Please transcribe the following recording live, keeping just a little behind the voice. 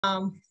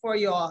for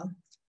you all.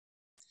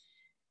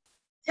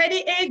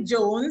 Teddy A.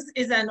 Jones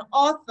is an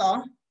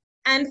author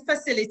and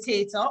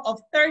facilitator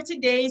of 30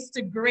 Days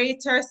to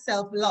Greater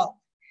Self-Love.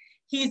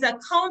 He's a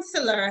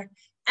counselor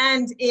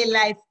and a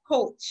life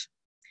coach.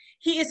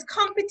 He is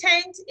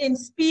competent in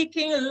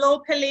speaking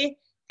locally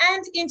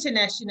and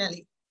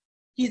internationally.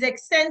 His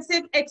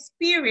extensive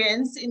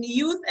experience in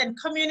youth and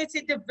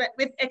community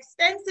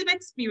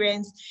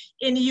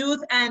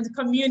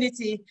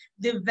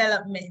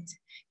development.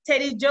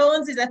 Teddy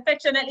Jones is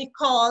affectionately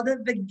called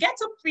the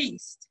Ghetto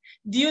Priest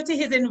due to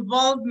his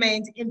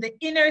involvement in the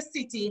inner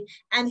city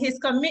and his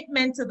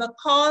commitment to the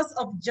cause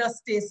of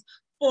justice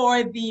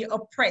for the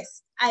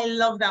oppressed. I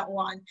love that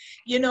one.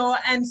 You know,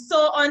 and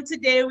so on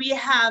today we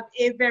have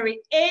a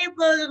very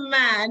able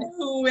man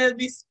who will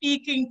be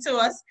speaking to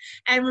us.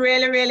 I'm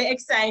really, really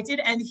excited,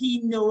 and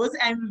he knows.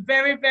 I'm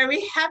very,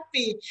 very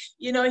happy.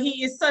 You know,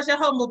 he is such a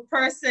humble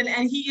person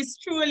and he is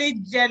truly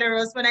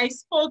generous. When I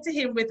spoke to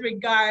him with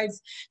regards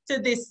to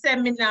this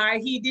seminar,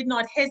 he did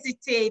not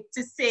hesitate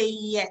to say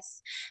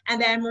yes.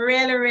 And I'm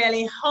really,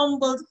 really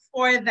humbled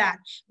for that.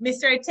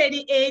 Mr.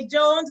 Teddy A.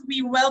 Jones,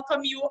 we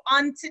welcome you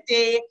on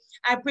today.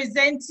 I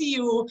present to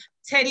you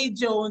Teddy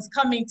Jones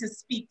coming to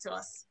speak to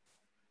us.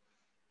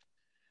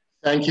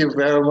 Thank you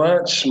very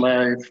much,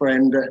 my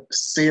friend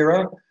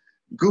Sarah.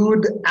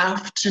 Good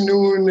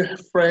afternoon,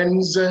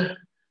 friends,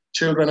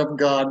 children of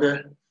God,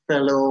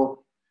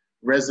 fellow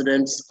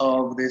residents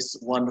of this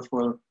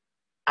wonderful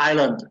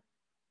island.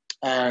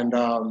 And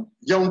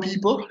young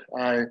people,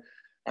 I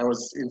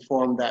was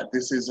informed that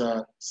this is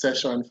a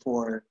session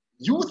for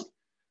youth,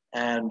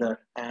 and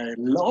I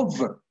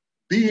love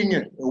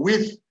being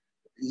with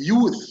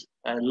youth.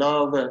 I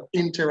love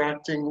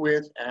interacting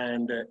with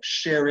and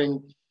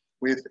sharing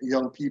with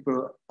young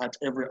people at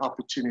every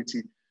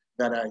opportunity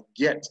that I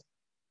get.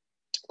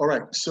 All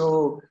right,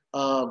 so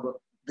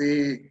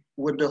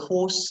would the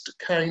host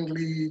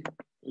kindly,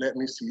 let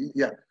me see,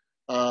 yeah.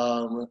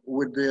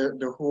 Would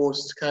the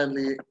host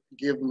kindly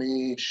give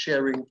me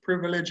sharing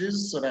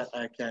privileges so that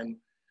I can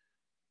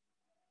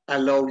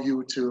allow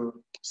you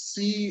to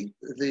see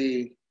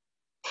the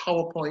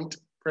PowerPoint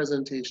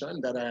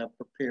presentation that I have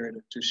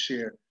prepared to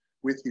share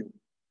with you.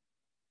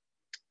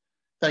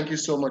 Thank you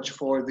so much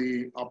for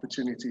the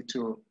opportunity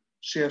to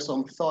share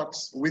some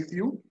thoughts with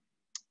you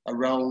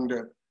around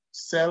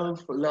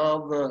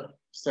self-love,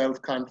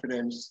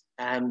 self-confidence,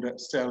 and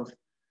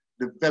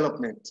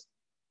self-development.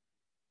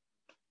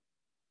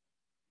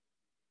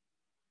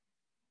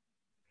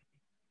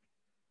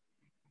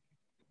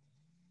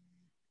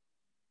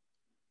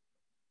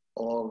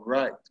 All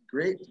right,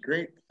 great.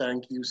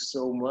 Thank you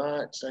so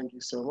much. Thank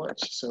you so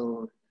much.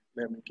 So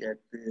let me get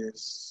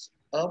this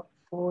up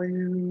for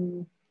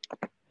you.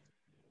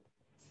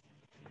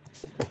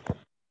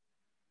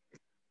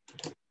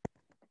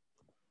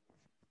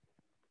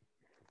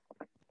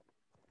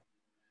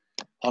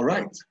 All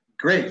right,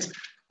 great.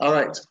 All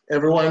right,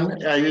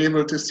 everyone, are you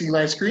able to see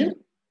my screen?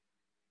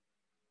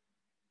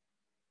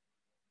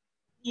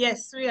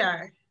 Yes, we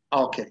are.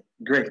 Okay,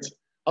 great.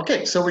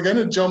 Okay, so we're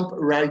gonna jump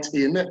right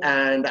in,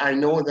 and I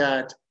know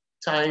that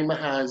time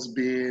has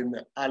been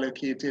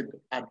allocated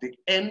at the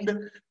end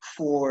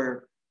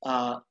for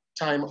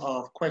time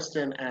of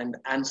question and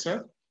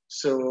answer.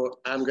 So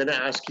I'm gonna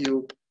ask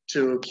you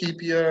to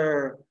keep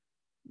your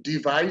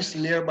device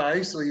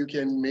nearby so you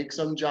can make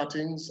some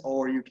jottings,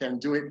 or you can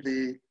do it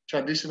the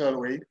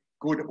traditional way,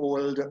 good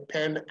old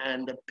pen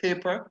and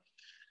paper.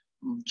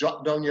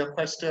 Jot down your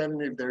question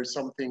if there's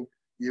something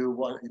you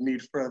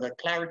need further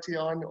clarity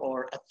on,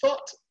 or a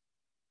thought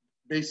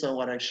based on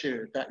what I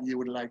shared that you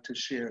would like to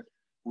share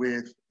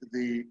with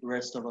the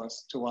rest of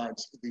us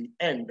towards the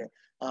end.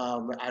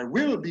 I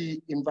will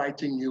be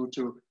inviting you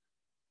to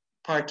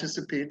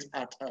participate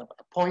at a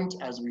point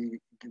as we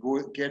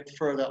get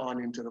further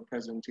on into the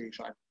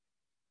presentation.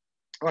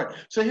 All right,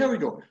 so here we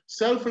go.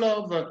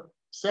 Self-love,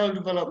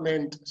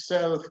 self-development,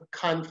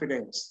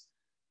 self-confidence.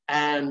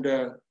 And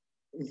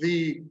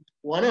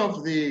one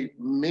of the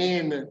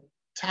main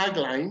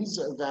taglines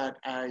that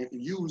I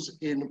use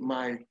in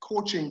my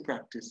coaching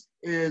practice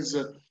is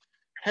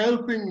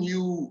helping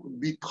you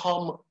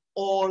become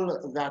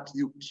all that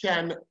you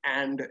can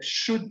and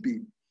should be.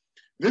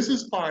 This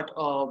is part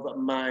of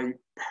my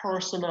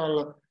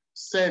personal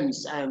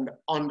sense and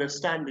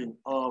understanding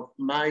of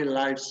my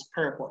life's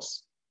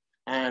purpose.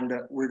 And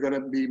we're going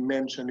to be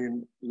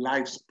mentioning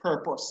life's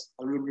purpose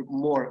a little bit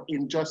more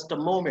in just a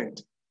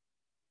moment.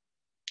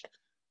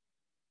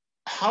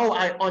 How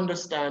I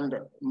understand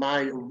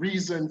my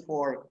reason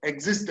for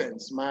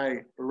existence,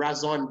 my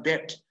raison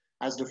d'etre,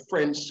 as the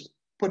French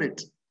put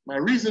it, my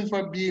reason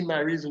for being, my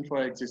reason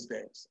for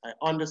existence. I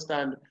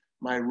understand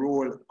my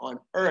role on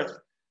earth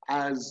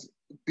as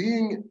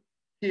being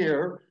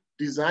here,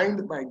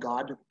 designed by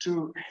God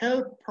to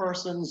help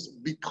persons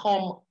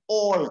become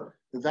all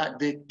that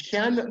they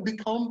can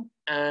become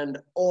and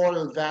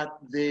all that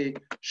they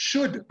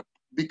should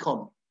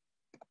become.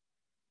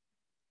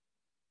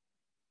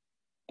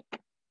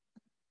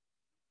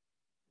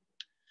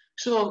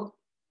 So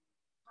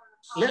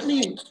let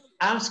me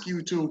ask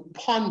you to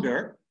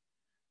ponder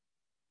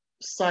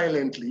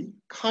silently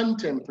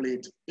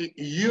contemplate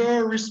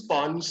your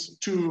response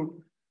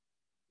to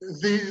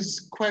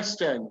these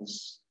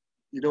questions.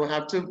 You don't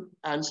have to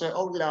answer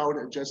out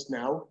loud just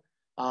now.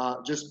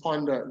 Just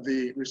ponder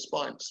the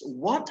response.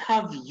 What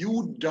have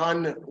you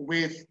done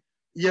with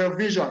your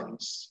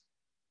visions?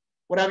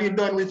 What have you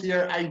done with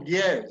your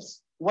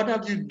ideas? What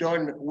have you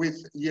done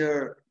with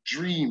your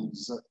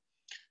dreams?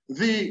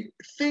 The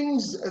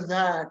things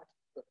that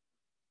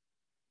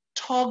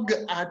tug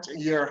at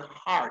your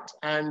heart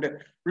and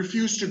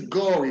refuse to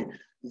go away,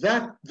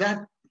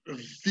 that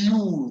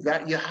view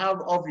that you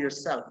have of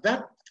yourself,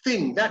 that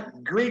thing,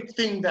 that great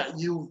thing that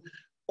you've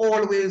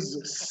always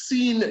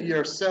seen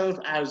yourself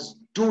as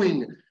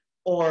doing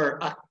or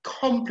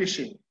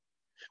accomplishing.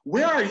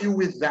 Where are you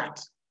with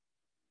that?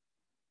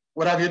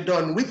 What have you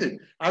done with it?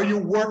 Are you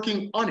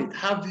working on it?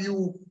 Have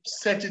you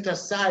set it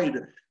aside?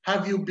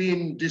 Have you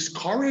been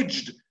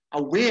discouraged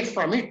away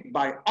from it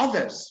by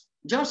others?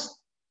 Just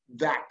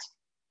that.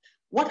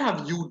 What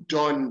have you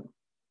done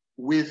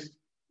with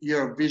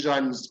your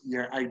visions,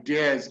 your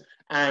ideas,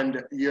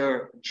 and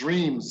your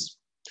dreams?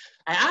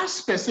 I asked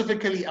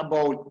specifically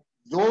about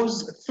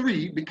those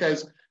three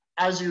because,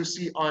 as you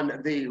see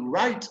on the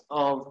right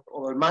of,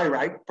 or my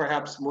right,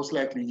 perhaps most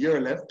likely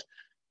your left,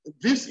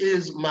 this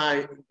is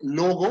my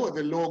logo,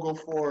 the logo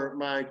for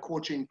my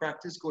coaching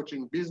practice,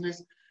 coaching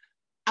business,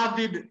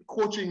 Avid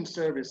Coaching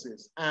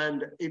Services.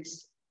 And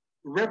it's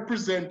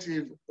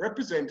representative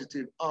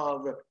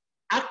of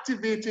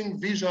activating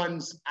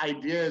visions,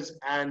 ideas,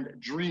 and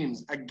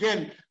dreams.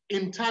 Again,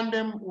 in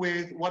tandem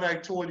with what I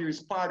told you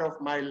is part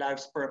of my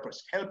life's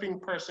purpose, helping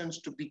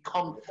persons to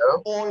become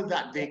all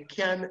that they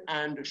can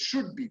and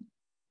should be.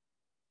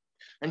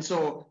 And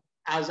so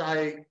as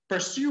I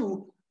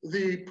pursue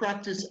the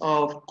practice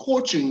of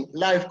coaching,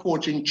 life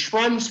coaching,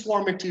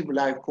 transformative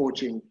life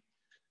coaching,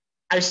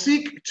 I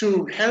seek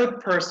to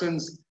help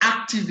persons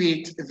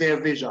activate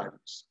their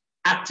visions,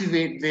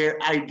 activate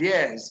their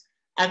ideas,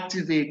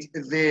 activate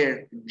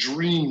their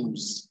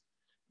dreams,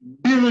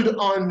 build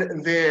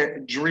on their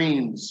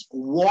dreams,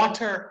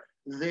 water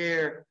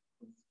their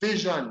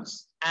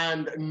visions,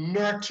 and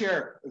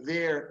nurture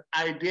their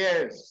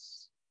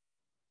ideas.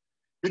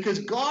 Because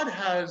God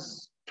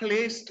has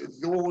placed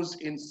those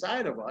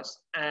inside of us,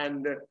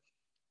 and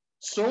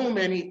so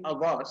many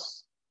of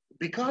us,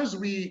 because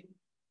we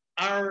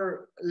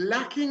are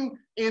lacking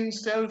in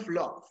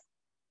self-love,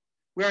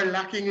 we are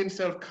lacking in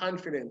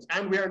self-confidence,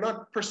 and we are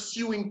not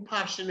pursuing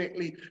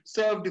passionately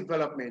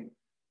self-development,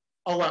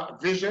 our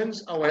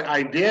visions, our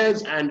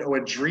ideas, and our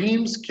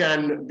dreams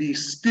can be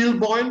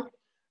stillborn,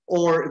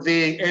 or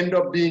they end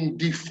up being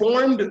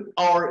deformed,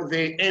 or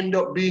they end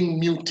up being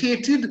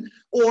mutated,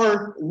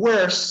 or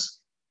worse,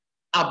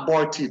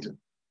 aborted.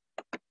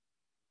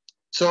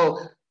 So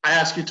I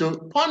ask you to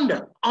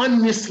ponder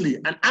honestly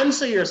and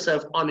answer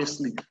yourself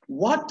honestly.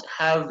 What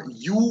have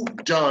you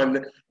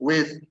done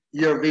with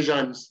your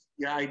visions,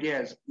 your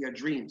ideas, your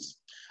dreams?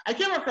 I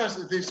came across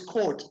this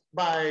quote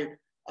by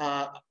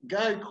a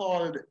guy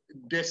called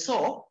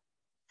Dessau,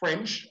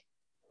 French,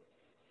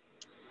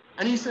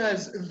 and he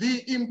says,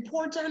 the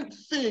important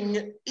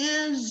thing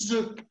is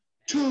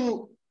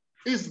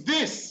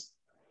this,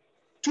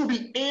 to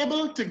be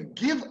able to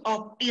give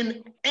up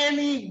in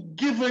any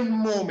given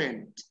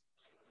moment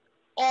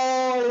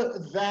all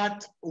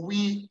that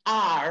we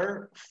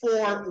are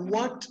for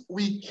what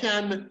we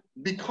can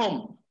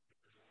become.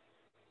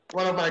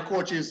 One of my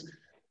coaches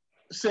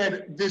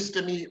said this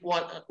to me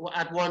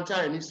at one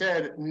time. He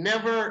said,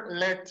 never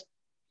let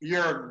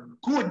your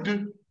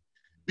good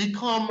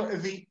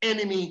become the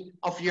enemy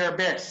of your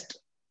best.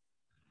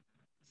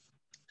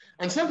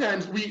 And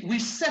sometimes we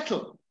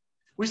settle.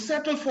 We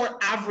settle for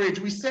average.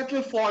 We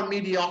settle for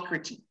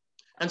mediocrity.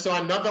 And so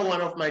another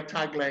one of my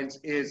taglines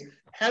is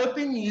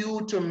helping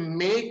you to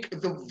make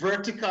the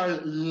vertical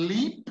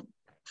leap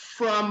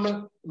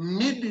from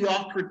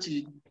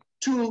mediocrity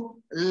to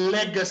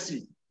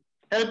legacy.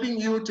 Helping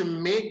you to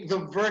make the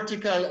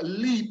vertical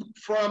leap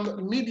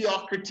from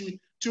mediocrity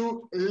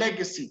to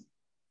legacy.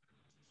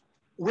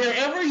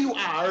 Wherever you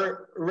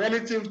are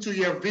relative to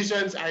your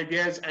visions,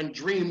 ideas, and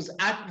dreams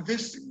at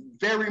this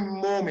very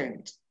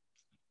moment,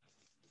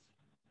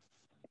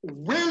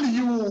 will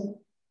you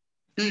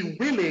be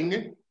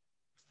willing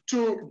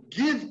to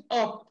give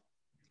up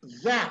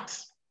that,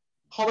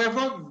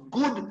 however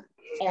good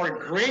or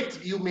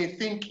great you may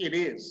think it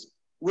is?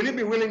 Will you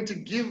be willing to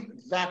give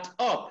that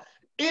up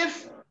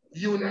if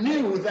you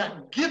knew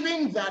that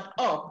giving that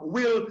up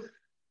will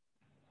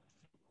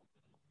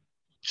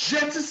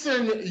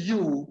jettison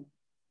you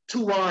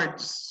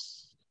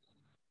towards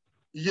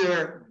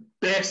your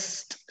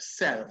best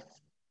self?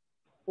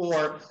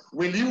 Or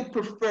will you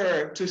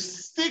prefer to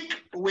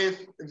stick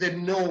with the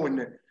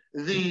known,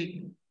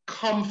 the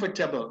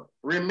comfortable,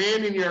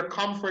 remain in your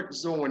comfort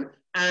zone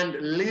and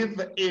live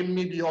a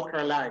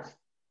mediocre life?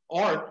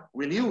 Or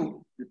will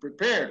you be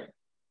prepared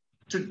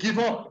to give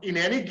up in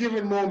any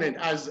given moment,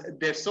 as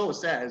Dessau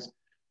says,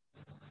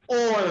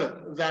 all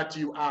that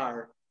you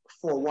are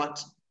for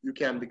what you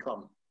can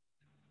become?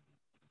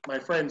 My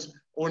friends,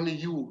 only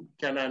you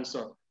can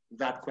answer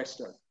that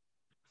question.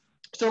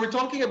 So we're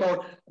talking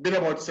about a bit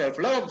about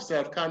self-love,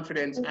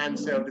 self-confidence, and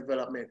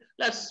self-development.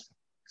 Let's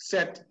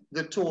set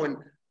the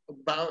tone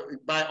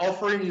by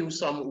offering you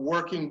some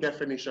working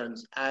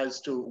definitions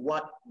as to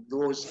what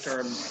those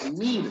terms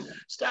mean,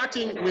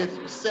 starting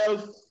with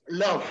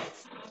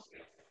self-love.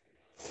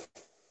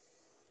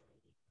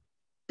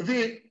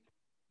 The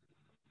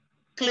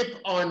clip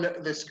on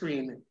the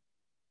screen,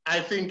 I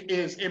think,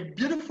 is a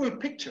beautiful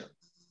picture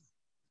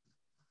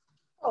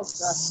of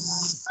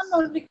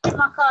someone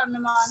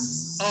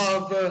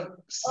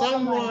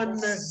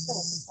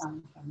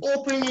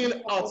opening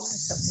up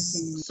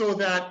so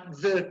that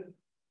the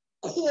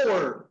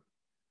core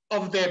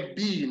of their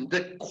being,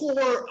 the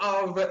core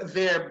of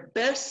their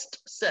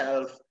best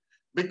self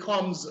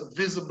becomes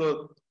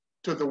visible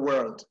to the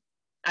world.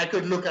 I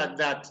could look at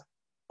that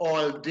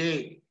all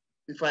day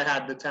if I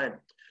had the time.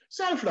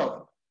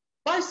 Self-love.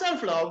 By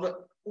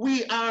self-love,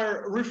 we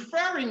are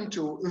referring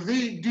to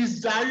the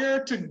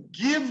desire to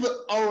give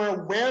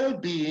our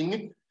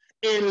well-being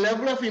a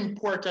level of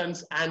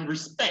importance and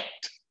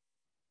respect.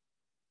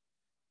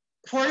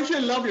 For if you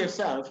love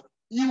yourself,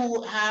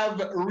 you have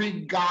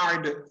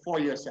regard for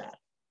yourself.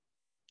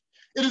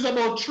 It is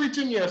about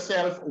treating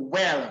yourself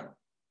well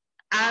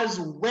as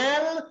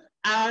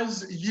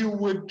you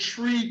would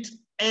treat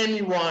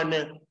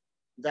anyone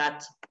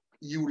that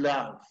you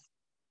love.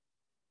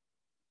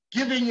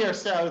 Giving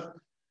yourself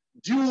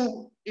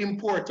due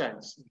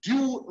importance,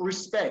 due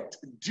respect,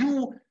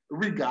 due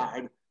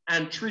regard,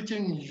 and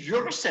treating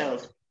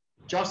yourself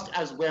just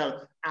as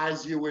well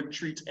as you would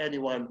treat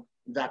anyone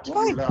that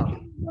you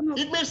love.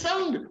 It may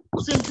sound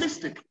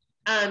simplistic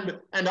and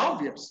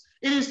obvious.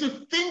 It is to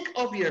think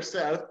of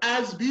yourself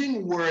as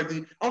being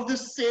worthy of the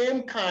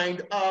same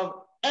kind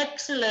of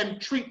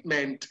excellent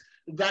treatment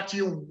that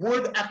you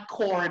would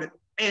accord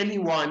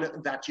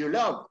anyone that you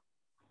love.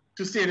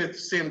 To say the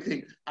same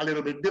thing a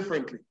little bit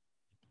differently.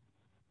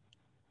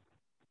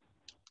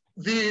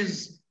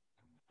 These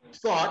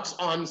thoughts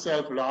on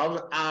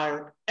self-love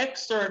are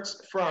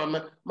excerpts from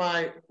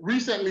my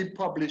recently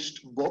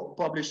published book,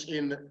 published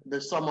in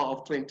the summer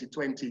of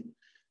 2020,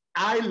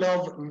 I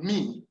Love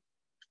Me,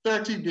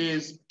 30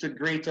 Days to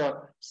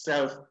Greater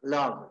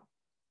Self-Love.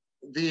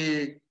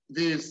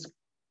 These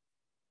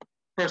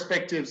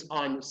perspectives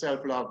on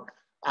self-love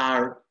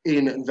are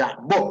in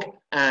that book,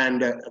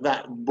 and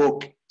that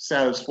book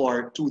sells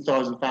for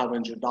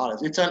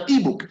 $2,500. It's an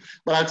ebook,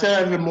 but I'll tell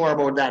you a little more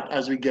about that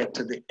as we get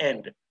to the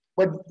end.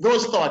 But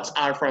those thoughts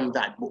are from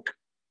that book.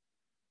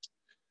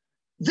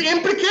 The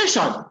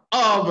implication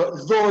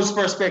of those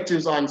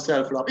perspectives on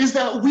self-love is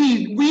that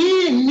we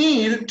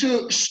need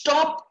to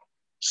stop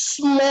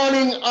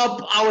smalling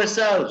up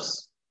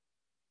ourselves.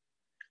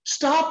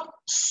 Stop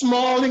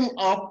smalling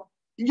up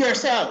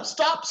yourself.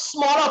 Stop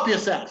small up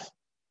yourself.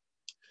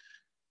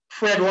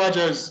 Fred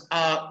Rogers,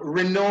 a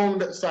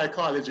renowned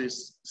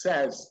psychologist,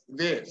 says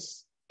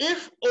this: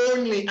 if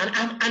only, and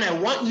I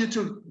want you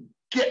to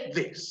get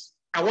this,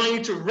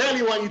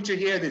 really want you to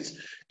hear this.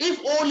 If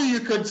only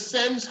you could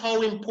sense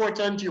how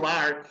important you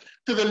are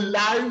to the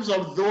lives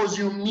of those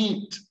you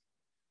meet,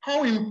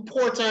 how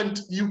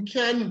important you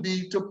can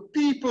be to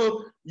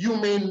people you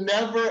may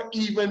never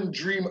even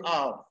dream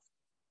of.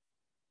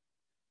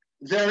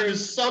 There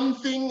is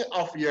something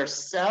of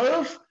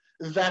yourself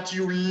that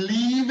you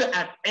leave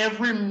at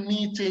every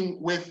meeting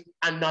with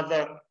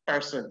another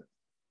person.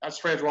 That's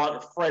Fred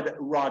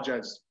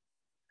Rogers.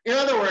 In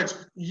other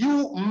words,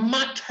 you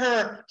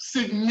matter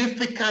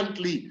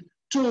significantly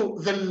to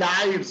the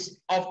lives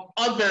of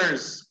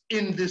others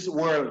in this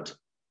world.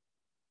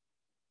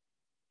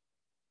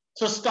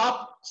 So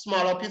stop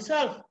small up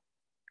yourself.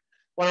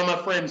 One of my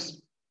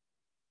friends,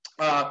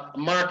 a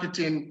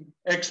marketing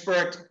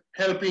expert,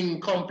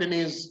 helping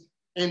companies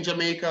in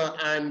Jamaica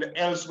and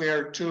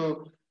elsewhere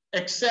to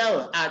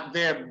excel at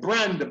their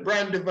brand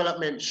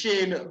development,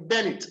 Shane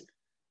Bennett.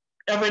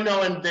 Every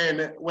now and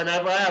then,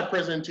 whenever I have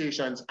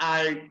presentations,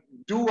 I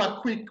do a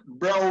quick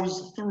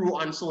browse through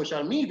on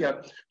social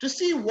media to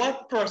see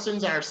what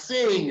persons are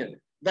saying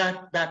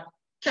that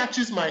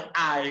catches my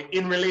eye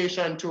in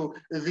relation to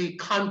the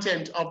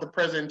content of the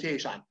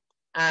presentation.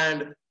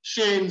 And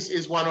Shane's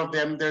is one of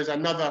them. There's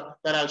another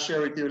that I'll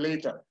share with you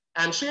later.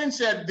 And Shane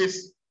said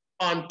this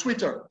on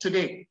Twitter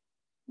today: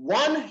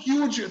 one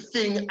huge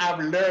thing I've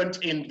learned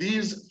in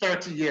these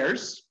 30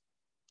 years,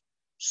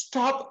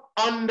 stop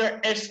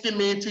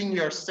underestimating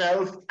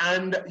yourself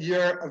and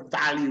your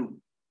value.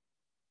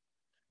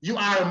 You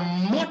are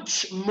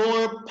much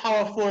more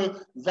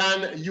powerful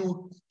than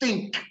you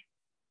think,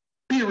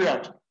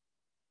 period.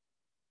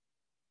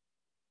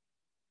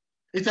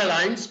 It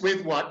aligns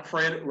with what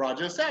Fred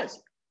Rogers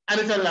says, and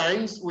it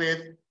aligns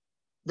with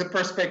the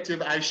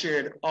perspective I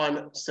shared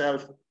on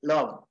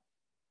self-love.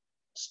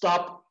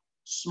 Stop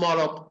small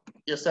up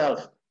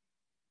yourself.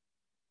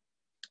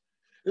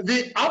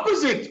 The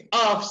opposite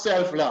of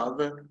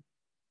self-love,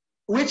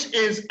 which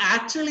is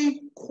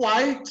actually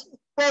quite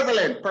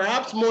prevalent,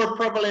 perhaps more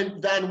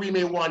prevalent than we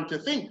may want to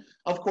think,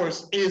 of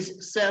course,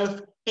 is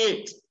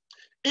self-hate.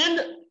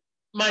 In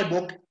my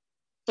book,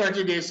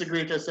 30 Days to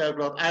Greater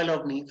Self-Love, I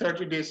Love Me,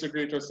 30 Days to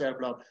Greater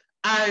Self-Love,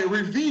 I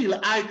reveal,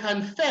 I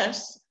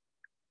confess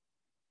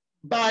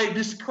by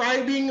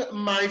describing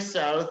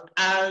myself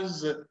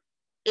as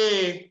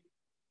a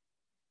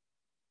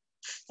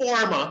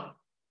former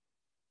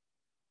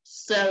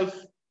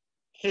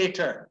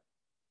self-hater,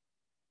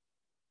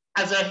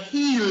 as a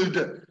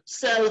healed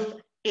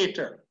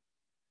self-hater.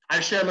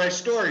 I share my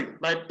story,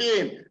 my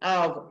pain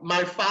of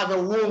my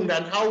father wound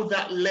and how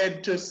that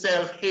led to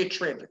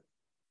self-hatred.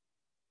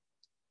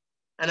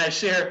 And I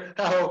share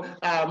how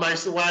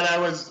while I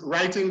was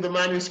writing the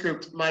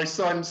manuscript, my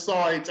son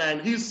saw it,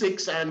 and he's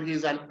 6 and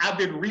he's an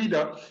avid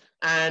reader,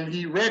 and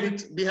he read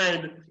it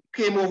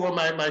came over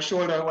my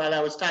shoulder while I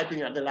was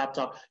typing at the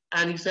laptop.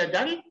 And he said,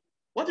 "Daddy,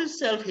 what is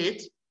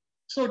self-hate?"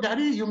 "So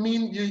Daddy, you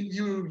mean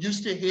you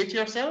used to hate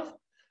yourself?"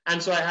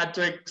 And so I had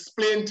to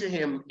explain to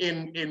him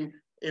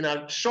in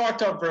a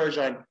shorter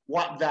version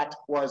what that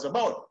was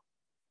about.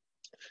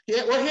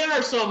 Here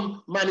are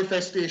some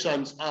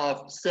manifestations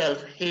of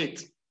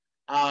self-hate.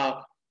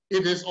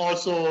 It is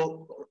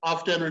also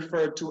often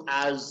referred to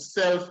as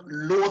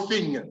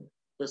self-loathing,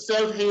 the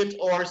self-hate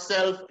or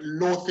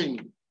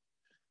self-loathing.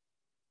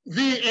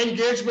 The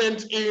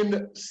engagement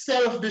in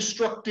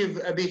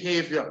self-destructive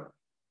behavior,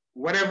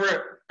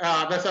 whatever,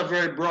 that's a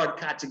very broad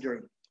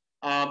category,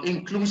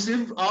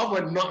 inclusive of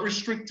but not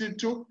restricted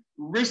to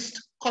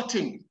wrist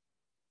cutting.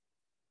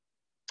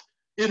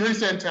 In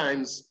recent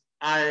times,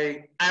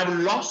 I have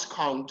lost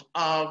count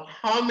of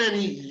how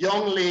many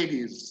young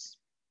ladies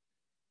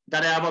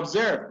that I have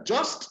observed,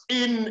 just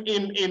and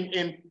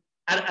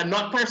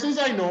not persons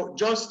I know,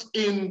 just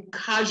in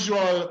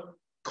casual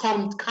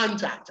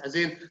contact, as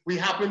in we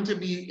happen to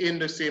be in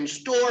the same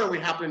store, we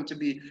happen to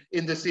be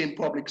in the same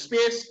public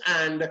space,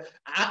 and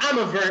I'm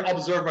a very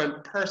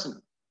observant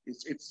person.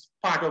 It's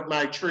part of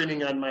my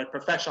training and my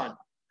profession.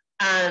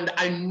 And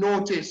I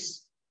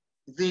notice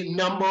the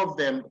number of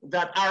them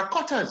that are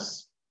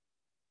cutters.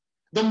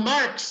 The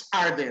marks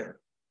are there.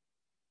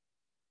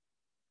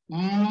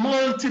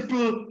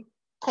 Multiple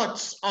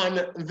cuts on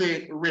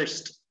the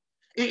wrist.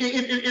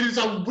 It is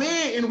a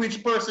way in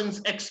which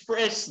persons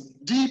express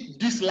deep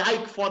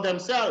dislike for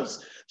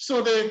themselves.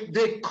 So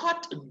they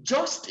cut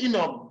just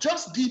enough,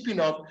 just deep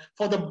enough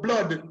for the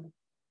blood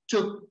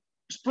to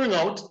spring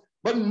out,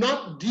 but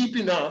not deep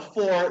enough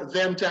for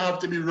them to have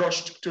to be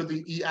rushed to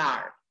the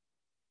ER.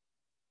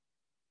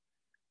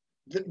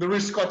 The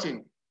wrist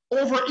cutting,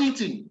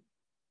 overeating,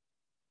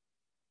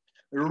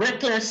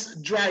 reckless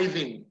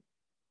driving,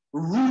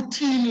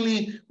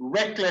 routinely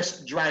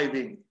reckless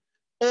driving,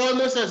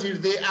 almost as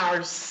if they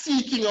are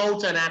seeking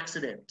out an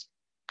accident.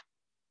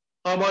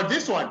 How about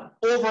this one?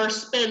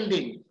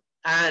 Overspending.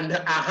 And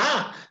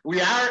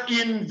we are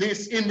in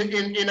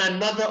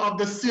another of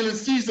the silly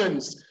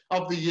seasons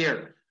of the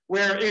year,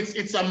 where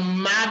it's a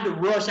mad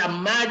rush, a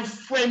mad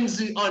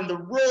frenzy on the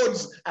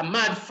roads, a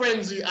mad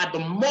frenzy at the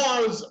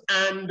malls,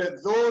 and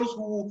those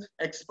who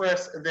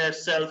express their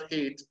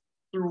self-hate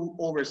through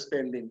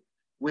overspending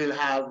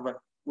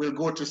will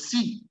go to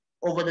sea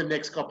over the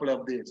next couple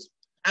of days.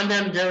 And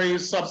then there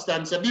is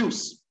substance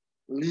abuse,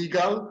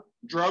 legal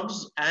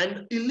drugs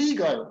and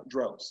illegal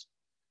drugs.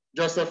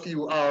 Just a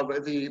few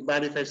of the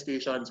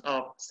manifestations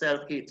of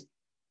self-hate.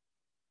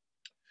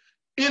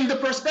 In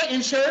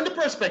sharing the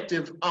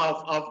perspective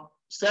of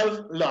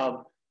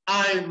self-love,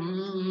 I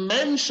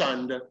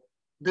mentioned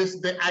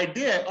the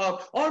idea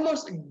of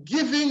almost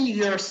giving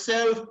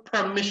yourself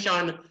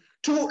permission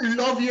to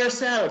love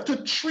yourself,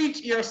 to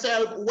treat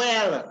yourself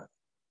well,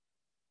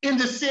 in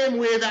the same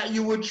way that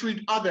you would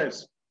treat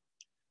others.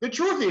 The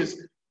truth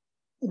is,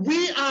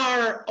 we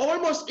are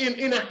almost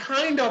in a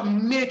kind of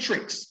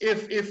matrix,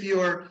 if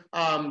you're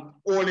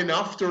old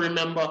enough to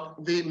remember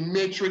the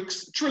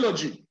Matrix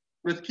trilogy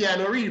with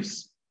Keanu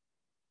Reeves.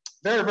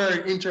 Very,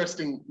 very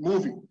interesting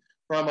movie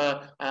from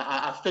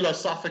a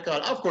philosophical,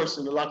 of course,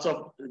 lots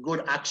of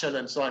good action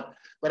and so on,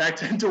 but I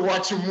tend to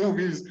watch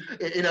movies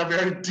in a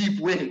very deep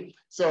way.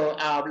 So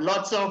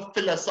lots of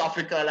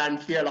philosophical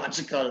and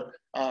theological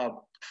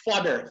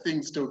fodder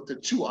things to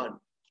chew on.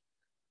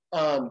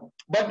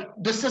 But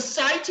the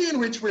society in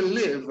which we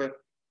live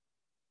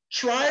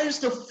tries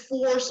to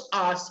force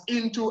us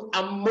into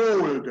a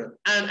mold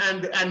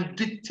and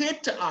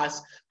dictate to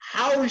us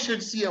how we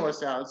should see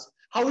ourselves,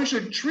 how we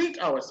should treat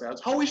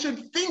ourselves, how we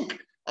should think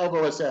of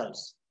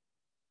ourselves.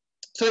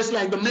 So it's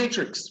like the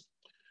Matrix.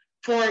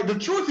 For the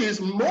truth is,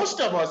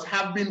 most of us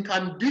have been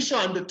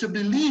conditioned to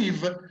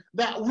believe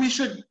that we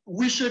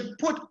should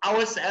put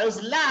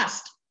ourselves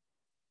last.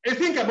 If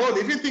you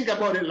think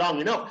about it long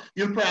enough,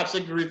 you'll perhaps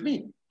agree with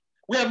me.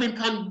 We have been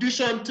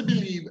conditioned to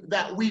believe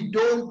that we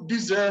don't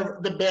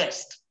deserve the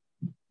best.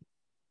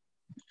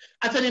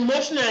 At an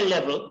emotional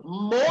level,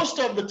 most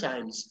of the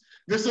times,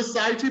 the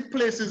society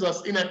places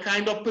us in a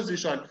kind of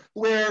position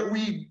where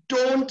we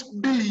don't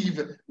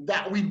believe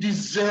that we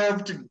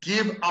deserve to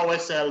give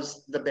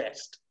ourselves the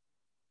best.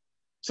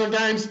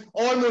 Sometimes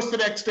almost to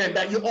the extent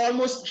that you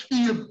almost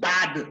feel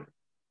bad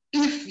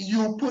if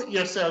you put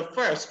yourself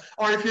first,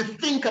 or if you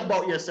think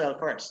about yourself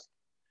first.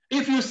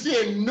 If you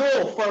say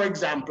no, for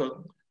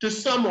example, to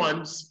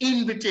someone's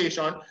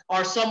invitation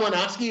or someone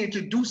asking you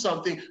to do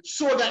something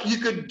so that you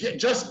could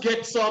just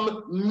get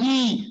some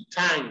me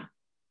time.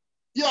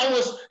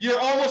 You're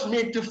almost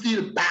made to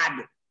feel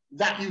bad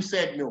that you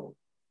said no.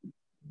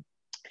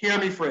 Hear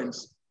me,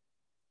 friends.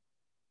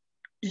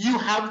 You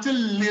have to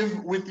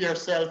live with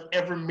yourself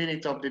every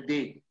minute of the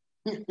day.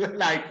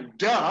 Like,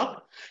 duh.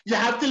 You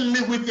have to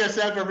live with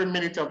yourself every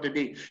minute of the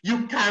day.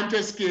 You can't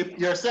escape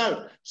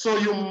yourself. So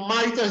you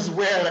might as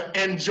well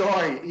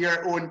enjoy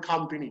your own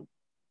company.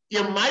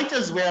 You might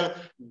as well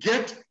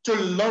get to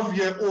love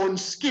your own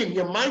skin.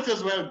 You might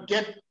as well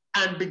get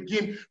and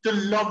begin to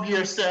love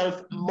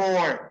yourself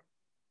more.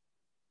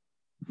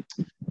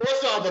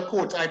 Those are the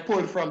quotes I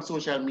pulled from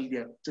social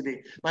media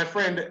today. My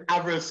friend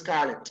Avril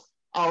Scarlett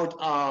out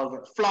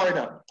of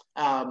Florida,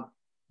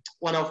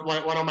 one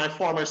of my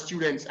former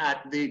students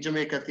at the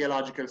Jamaica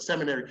Theological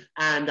Seminary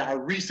and a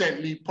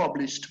recently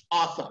published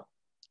author.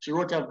 She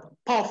wrote a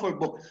powerful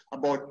book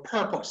about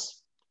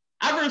purpose.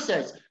 Avril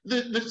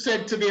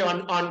said today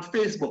on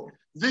Facebook,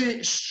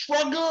 the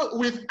struggle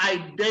with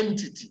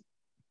identity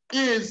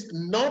is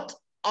not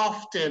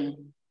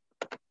often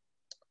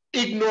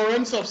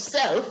ignorance of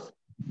self,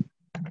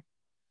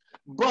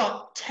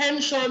 but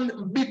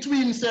tension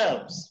between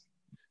selves.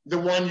 The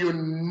one you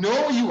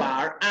know you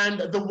are and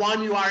the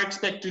one you are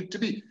expected to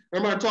be.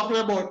 Remember, talking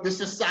about the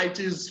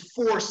society's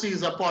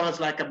forces upon us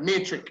like a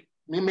matrix.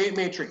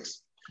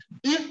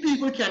 If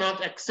people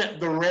cannot accept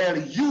the real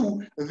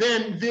you,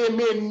 then they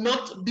may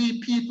not be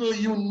people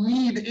you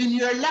need in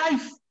your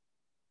life.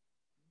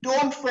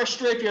 Don't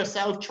frustrate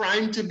yourself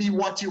trying to be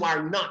what you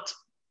are not.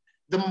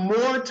 The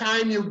more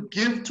time you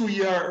give to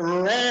your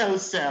real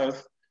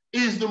self,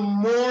 is the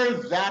more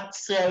that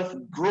self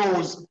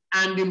grows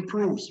and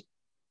improves.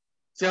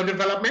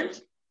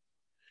 Self-development,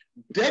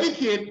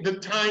 dedicate the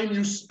time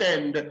you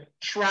spend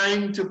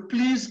trying to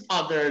please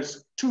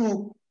others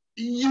to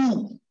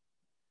you.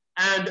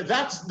 And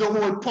that's the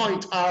whole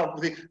point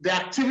of the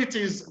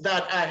activities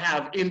that I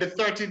have in the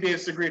 30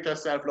 Days to Greater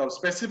Self-Love.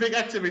 Specific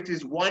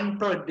activities, 1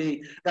 per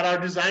day, that are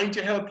designed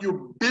to help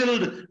you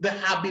build the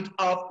habit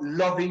of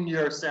loving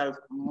yourself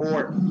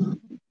more.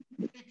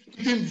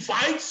 It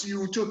invites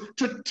you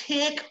to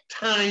take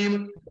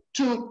time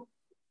to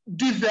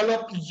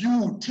develop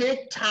you,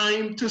 take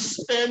time to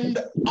spend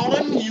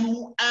on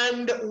you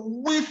and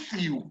with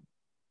you.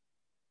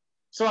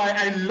 So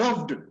I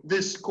loved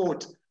this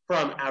quote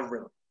from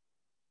Avril.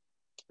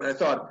 I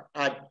thought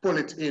I'd pull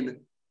it in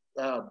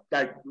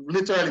like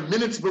literally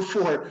minutes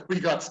before we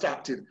got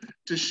started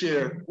to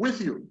share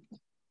with you.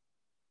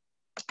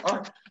 All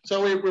right,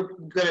 so we're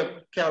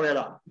gonna carry it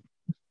on.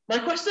 My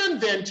question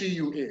then to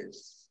you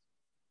is,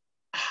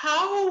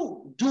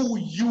 how do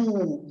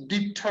you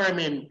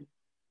determine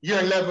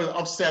your level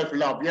of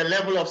self-love, your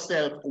level of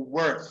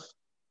self-worth?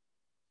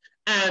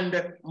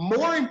 And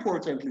more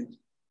importantly,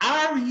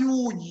 are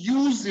you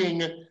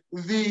using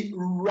the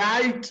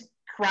right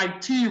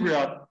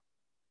criteria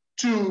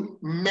to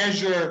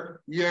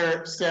measure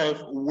your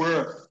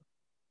self-worth?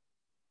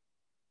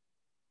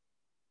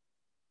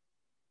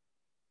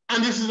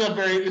 And this is a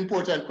very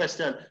important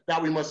question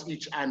that we must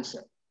each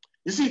answer.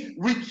 You see,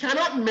 we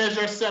cannot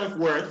measure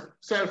self-worth,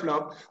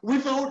 self-love,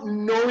 without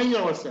knowing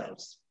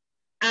ourselves.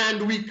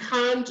 And we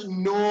can't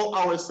know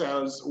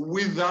ourselves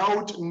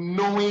without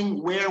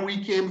knowing where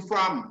we came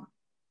from,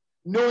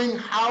 knowing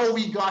how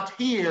we got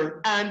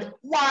here and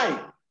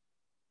why.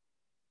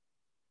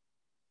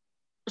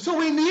 So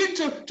we need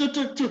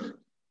to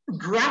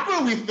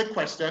grapple with the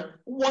question,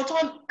 what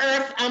on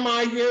earth am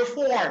I here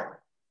for?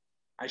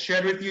 I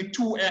shared with you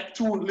two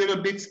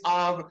little bits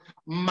of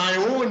my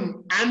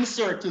own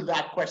answer to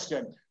that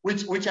question,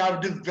 which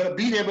I've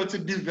been able to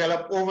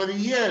develop over the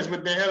years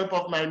with the help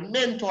of my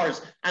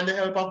mentors and the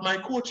help of my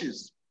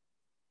coaches.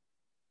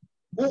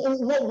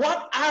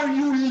 What are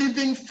you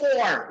living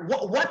for?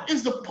 What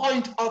is the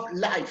point of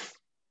life?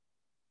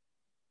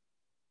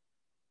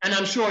 And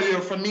I'm sure you're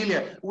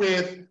familiar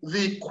with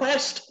the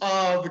quest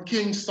of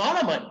King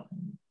Solomon,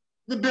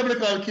 the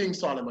biblical King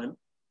Solomon,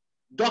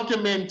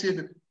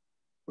 documented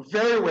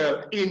very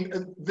well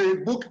in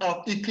the book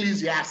of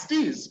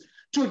Ecclesiastes,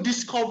 to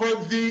discover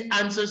the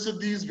answers to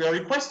these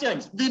very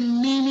questions, the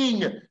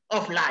meaning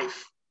of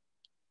life.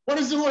 What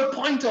is the whole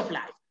point of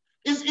life?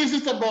 Is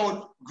it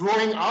about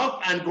growing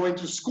up and going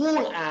to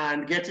school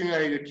and getting an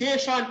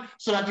education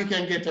so that you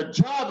can get a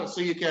job, so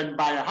you can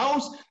buy a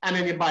house, and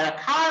then you buy a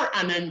car,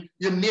 and then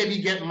you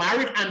maybe get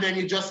married, and then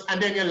you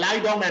lie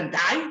down and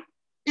die?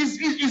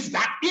 Is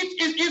that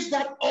it? Is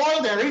that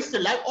all there is to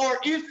life? Or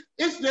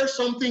is there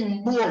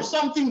something more,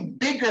 something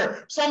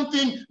bigger,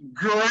 something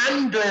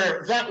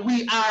grander that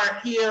we are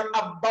here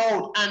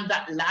about and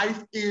that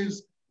life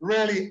is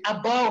really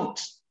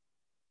about?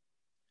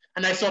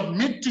 And I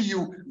submit to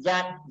you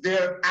that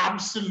there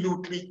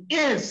absolutely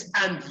is,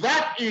 and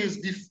that is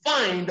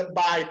defined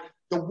by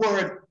the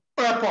word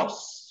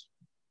purpose.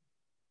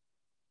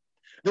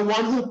 The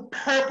one who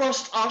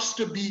purposed us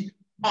to be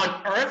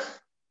on earth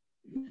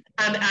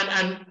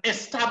and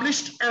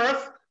established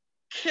earth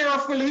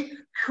carefully,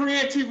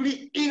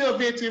 creatively,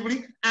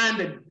 innovatively,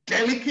 and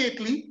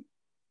delicately,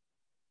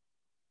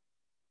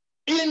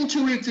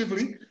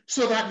 intuitively,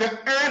 so that the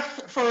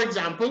Earth, for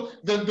example,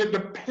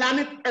 the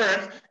planet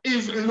Earth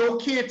is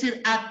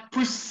located at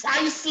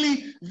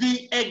precisely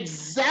the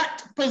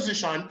exact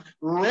position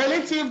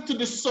relative to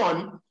the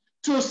sun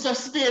to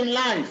sustain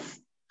life.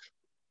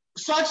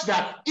 Such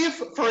that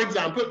if, for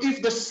example,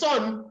 if the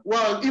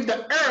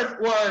Earth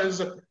was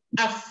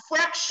a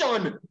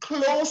fraction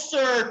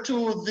closer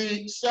to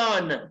the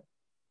sun,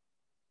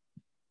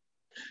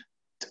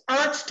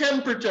 Earth's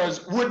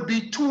temperatures would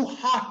be too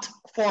hot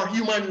for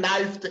human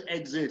life to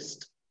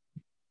exist.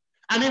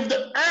 And if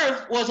the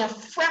Earth was a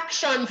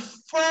fraction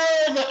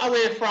further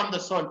away from the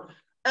sun,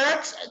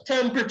 Earth's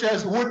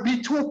temperatures would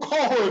be too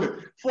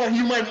cold for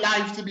human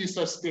life to be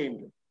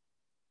sustained.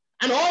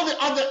 And all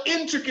the other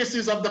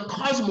intricacies of the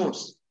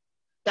cosmos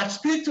that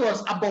speak to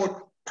us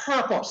about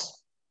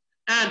purpose.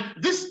 And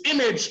this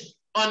image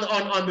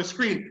on the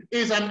screen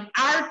is an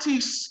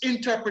artist's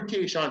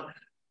interpretation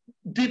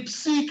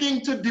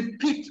seeking to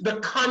depict the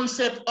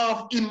concept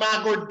of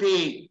Imago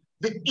Dei,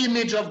 the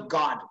image of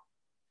God.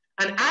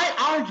 And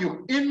I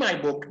argue in my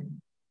book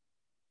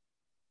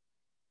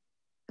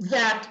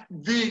that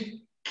the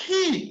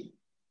key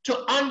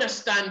to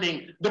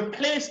understanding the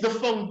place, the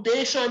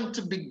foundation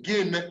to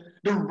begin,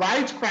 the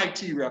right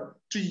criteria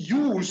to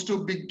use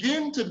to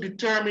begin to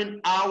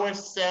determine our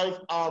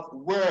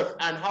self-worth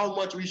and how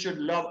much we should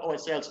love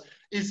ourselves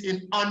is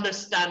in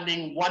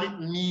understanding what it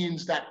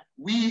means that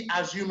we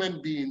as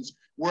human beings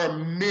were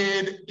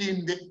made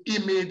in the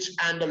image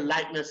and the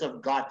likeness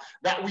of God,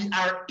 that we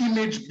are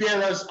image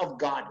bearers of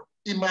God,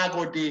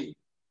 Imago Dei.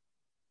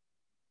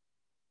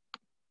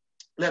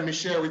 Let me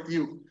share with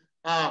you.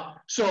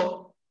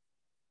 So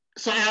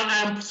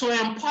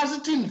I'm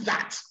positing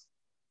that,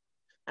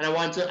 and I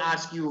want to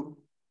ask you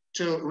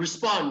to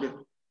respond.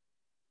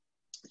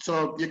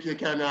 So you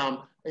can,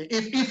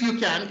 if you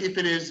can, if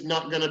it is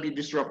not going to be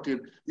disruptive,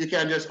 you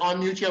can just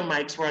unmute your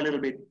mics for a little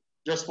bit,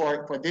 just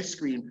for this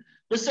screen.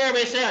 The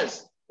survey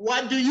says,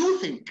 what do you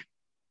think?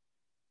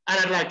 And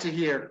I'd like to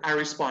hear a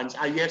response,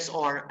 a yes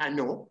or a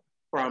no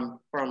from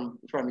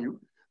you.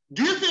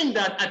 Do you think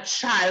that a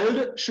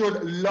child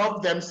should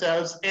love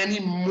themselves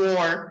any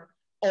more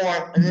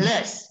or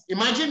less?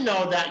 Imagine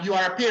now that you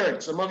are a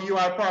parent. Some of you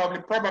are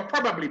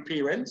probably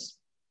parents,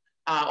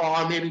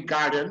 or maybe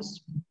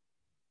guardians.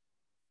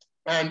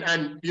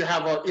 And you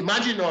have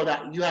imagine now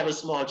that you have a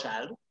small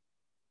child.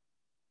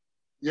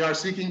 You are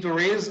seeking to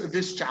raise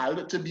this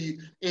child to be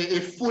a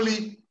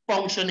fully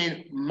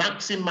functioning,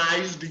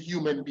 maximized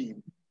human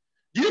being.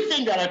 Do you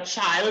think that a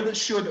child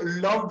should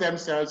love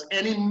themselves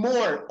any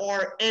more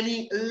or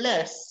any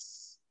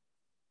less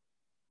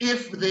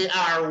if they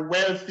are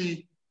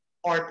wealthy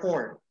or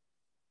poor?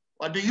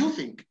 What do you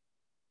think?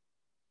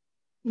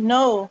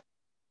 No.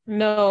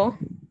 No.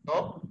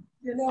 No?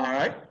 All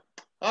right.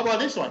 How about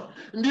this one?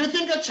 Do you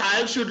think a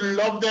child should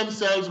love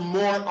themselves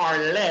more or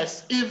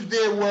less if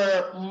they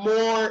were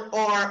more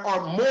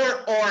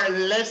or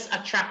less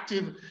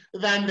attractive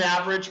than the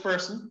average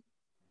person?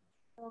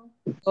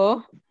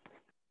 Oh.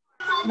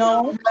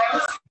 No.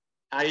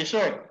 Are you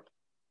sure?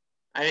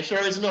 Are you sure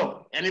it's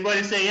no?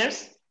 Anybody say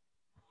yes?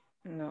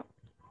 No.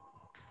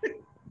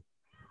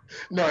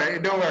 No,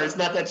 don't worry, it's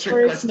not that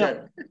trick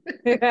question.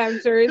 No.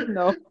 I'm sure it's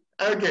no.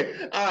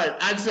 Okay, all right.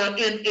 And so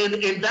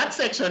in that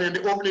section, in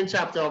the opening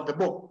chapter of the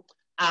book,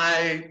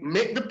 I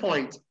make the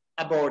point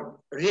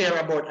about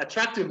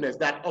attractiveness,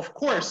 that of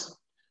course,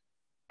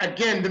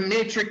 again, the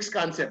matrix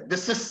concept, the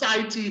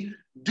society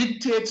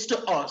dictates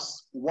to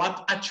us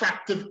what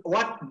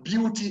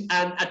beauty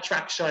and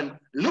attraction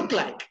look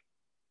like.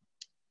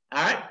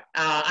 All right.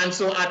 And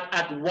so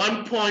at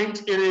one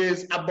point, it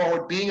is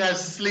about being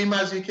as slim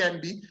as you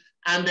can be.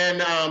 And then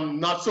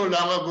not so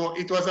long ago,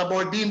 it was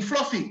about being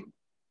fluffy.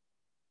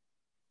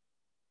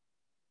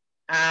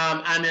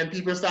 And then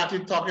people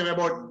started talking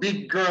about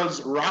big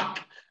girls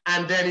rock.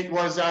 And then it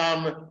was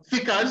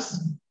thickers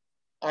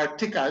or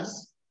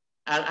tickers.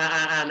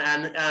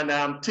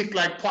 And thick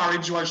like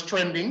porridge was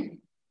trending.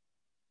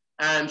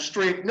 And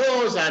straight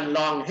nose and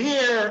long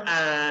hair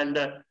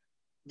and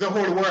the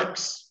whole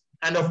works.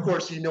 And of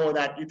course, you know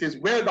that it is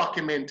well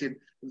documented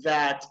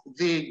that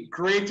the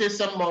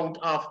greatest amount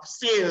of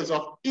sales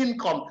of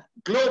income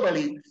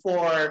globally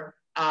for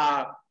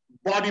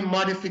body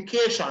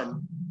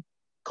modification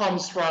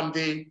comes from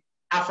the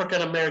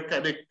African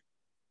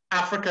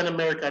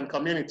American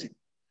community.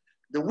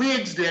 The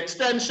wigs, the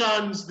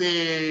extensions,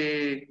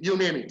 you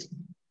name it.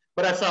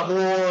 But that's a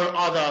whole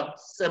other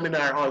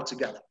seminar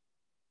altogether.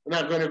 We're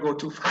not going to go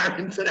too far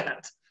into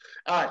that.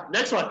 All right,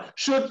 next one.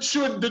 Should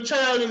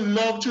children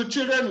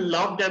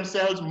love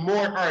themselves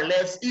more or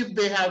less if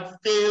they have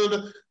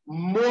failed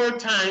more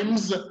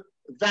times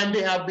than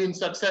they have been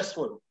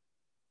successful?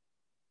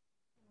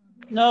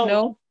 No.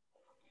 No.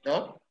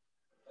 No?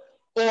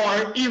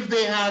 Or if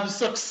they have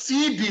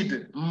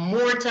succeeded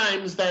more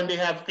times than they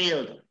have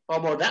failed? How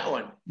about that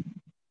one?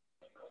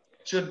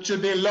 Should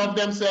they love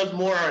themselves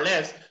more or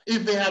less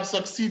if they have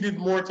succeeded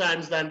more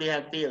times than they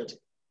have failed?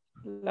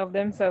 Love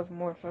themselves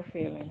more for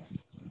failing.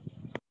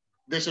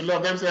 They should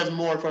love themselves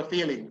more for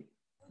failing.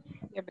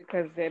 Yeah,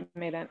 because they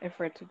made an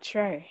effort to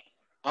try.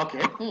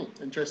 Okay,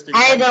 interesting.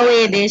 Either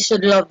way, they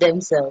should love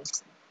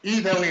themselves.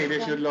 Either way,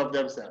 they should love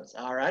themselves.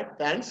 All right,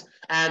 thanks.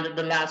 And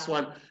the last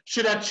one,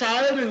 should a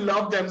child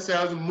love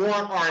themselves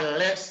more or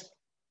less?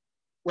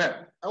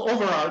 Well,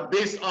 overall,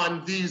 based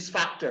on these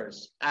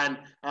factors, and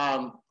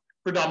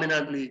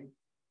predominantly,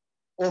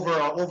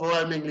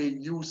 overwhelmingly,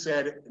 you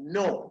said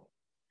no.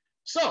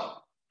 So,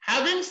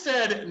 having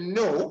said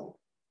no,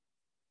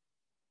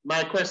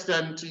 my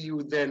question to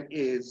you then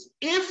is,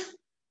 if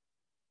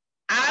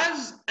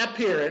as a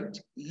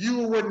parent, you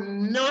would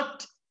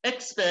not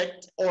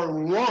expect or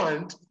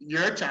want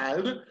your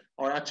child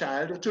or a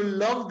child to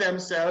love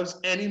themselves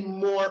any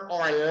more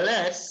or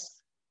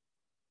less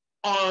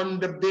on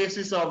the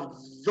basis of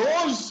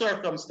those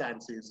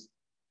circumstances,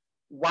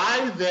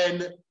 why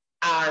then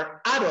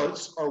are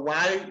adults, or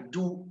why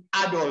do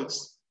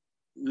adults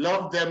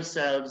love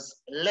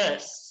themselves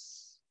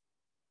less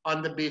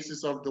on the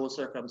basis of those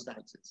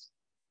circumstances?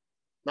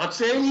 Not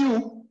saying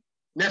you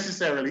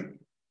necessarily,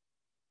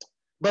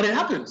 but it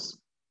happens.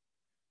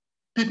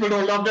 People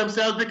don't love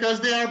themselves because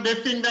they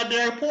think that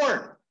they are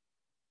poor.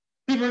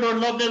 People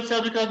don't love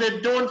themselves because they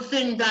don't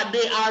think that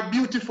they are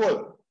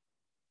beautiful.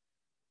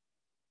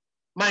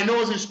 My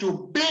nose is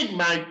too big,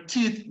 my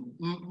teeth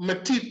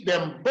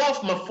them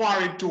buff, my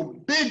forehead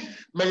too big,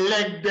 my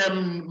leg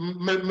them,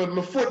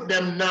 my foot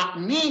them knock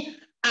knee,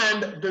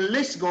 and the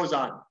list goes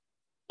on.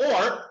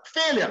 Or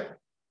failure.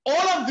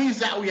 All of these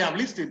that we have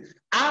listed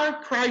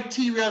are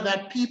criteria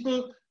that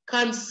people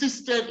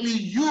consistently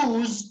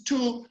use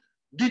to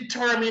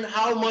determine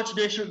how much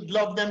they should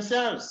love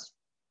themselves.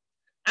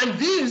 And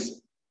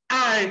these,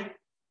 I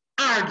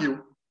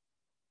argue,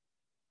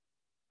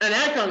 and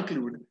I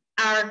conclude,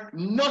 are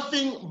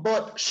nothing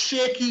but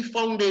shaky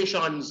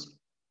foundations,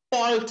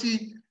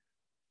 faulty,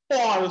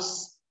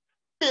 false,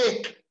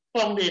 fake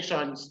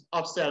foundations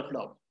of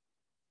self-love.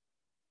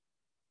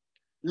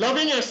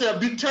 Loving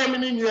yourself,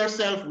 determining your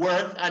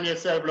self-worth and your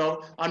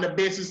self-love on the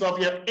basis of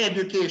your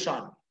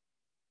education,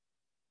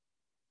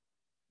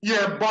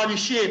 your body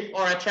shape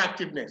or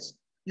attractiveness,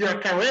 your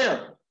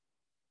career,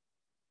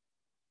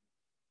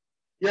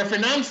 your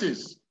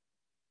finances,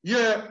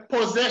 your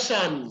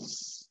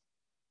possessions,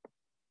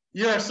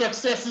 your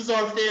successes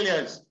or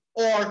failures,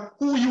 or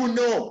who you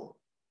know.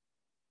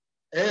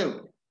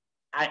 Oh,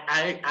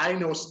 I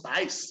know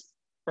Spice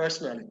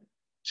personally.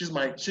 She's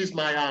my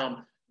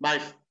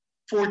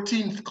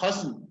 14th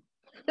cousin,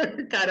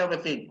 kind of a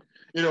thing.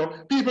 You know,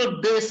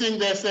 people basing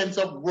their sense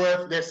of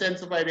worth, their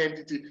sense of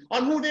identity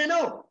on who they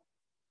know.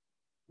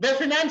 Their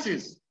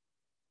finances.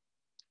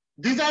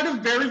 These are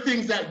the very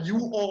things that you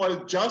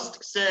all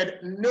just said,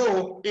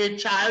 no, a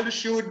child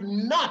should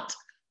not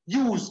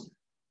use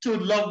to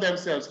love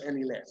themselves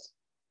any less.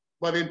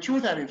 But in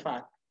truth and in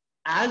fact,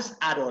 as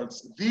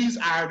adults, these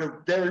are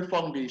the very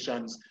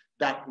foundations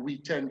that we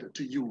tend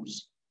to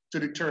use to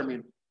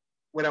determine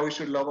whether we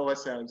should love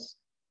ourselves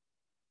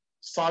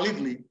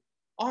solidly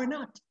or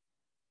not.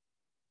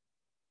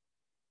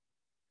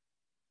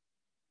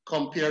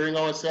 Comparing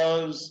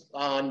ourselves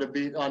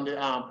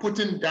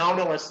putting down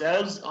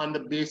ourselves on the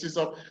basis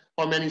of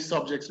how many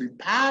subjects we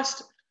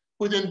passed,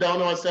 putting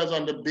down ourselves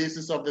on the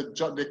basis of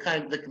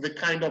the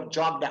kind of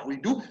job that we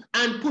do,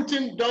 and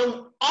putting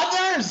down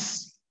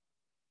others,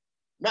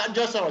 not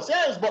just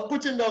ourselves, but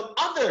putting down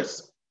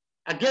others.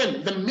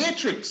 Again, the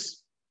matrix,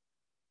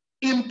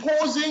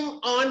 imposing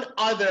on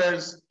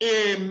others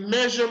a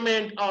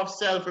measurement of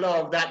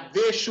self-love that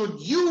they should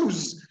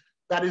use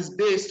that is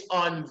based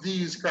on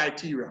these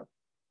criteria.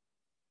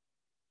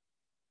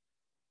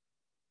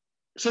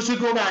 So to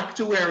go back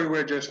to where we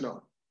were just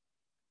now,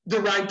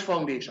 the right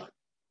foundation.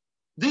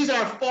 These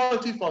are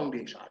faulty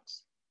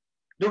foundations.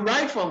 The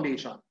right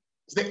foundation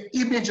is the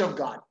image of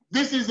God.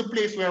 This is the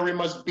place where we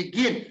must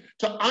begin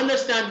to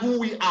understand who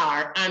we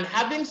are, and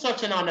having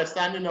such an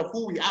understanding of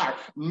who we are,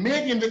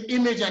 made in the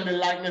image and the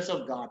likeness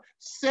of God,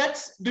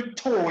 sets the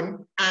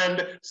tone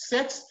and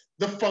sets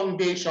the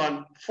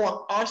foundation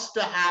for us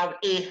to have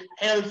a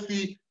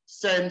healthy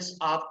sense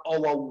of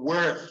our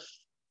worth.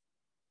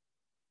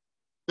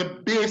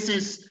 The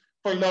basis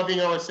for loving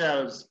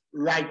ourselves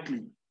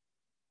rightly.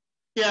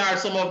 Here are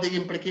some of the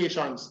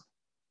implications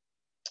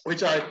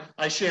which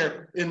I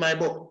share in my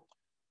book.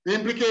 The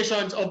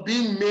implications of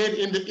being made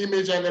in the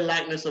image and the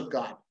likeness of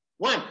God.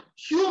 One,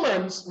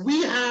 humans,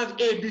 we have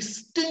a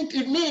distinct,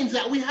 it means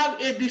that we have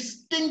a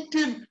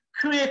distinctive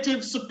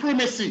creative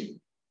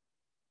supremacy.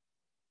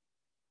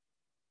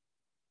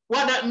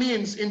 What that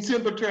means in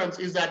simple terms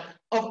is that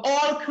of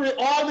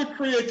all the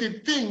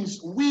created things,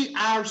 we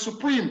are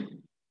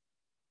supreme.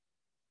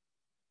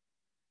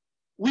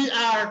 We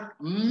are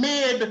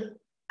made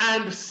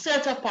and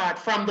set apart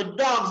from the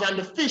dogs and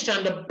the fish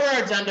and the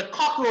birds and the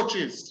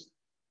cockroaches.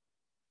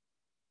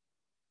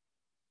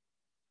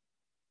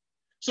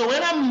 So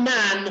when a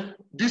man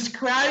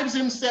describes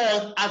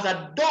himself as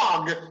a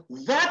dog,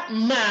 that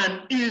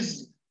man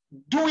is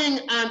doing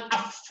an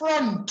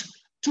affront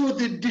to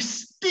the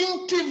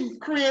distinctive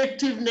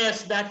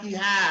creativeness that he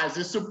has,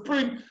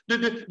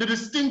 the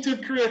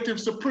distinctive creative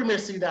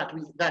supremacy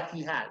that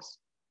he has.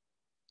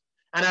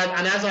 And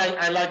as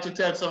I like to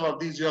tell some of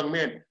these young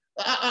men,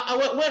 when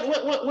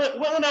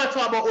I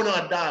talk about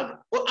a dog,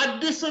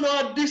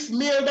 this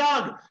male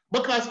dog,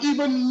 because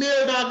even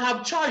male dog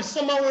have choice.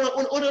 Some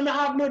don't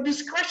have no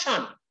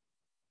discretion.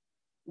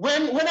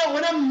 When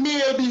a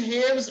male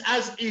behaves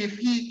as if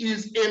he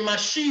is a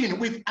machine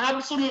with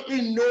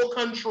absolutely no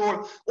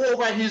control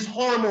over his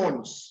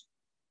hormones,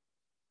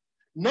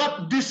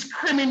 not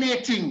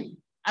discriminating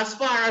as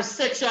far as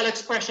sexual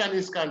expression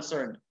is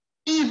concerned,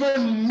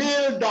 even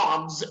male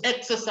dogs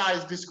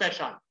exercise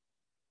discretion.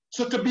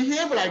 So to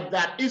behave like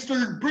that is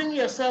to bring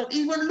yourself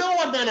even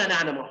lower than an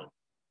animal.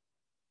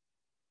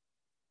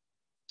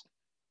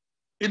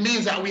 It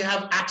means that we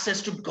have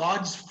access to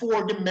God's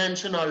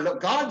four-dimensional,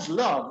 God's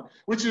love,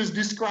 which is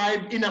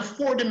described in a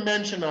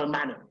four-dimensional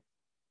manner.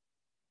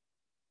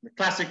 The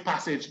classic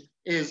passage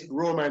is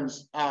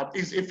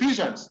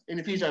Ephesians. In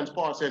Ephesians,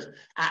 Paul says,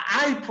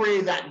 I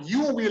pray that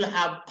you will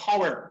have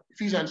power,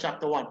 Ephesians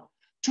chapter 1,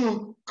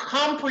 to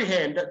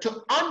comprehend,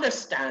 to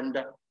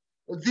understand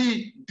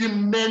the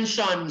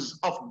dimensions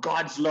of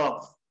God's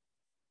love.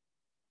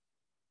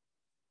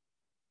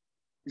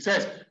 He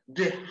says,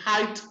 the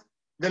height,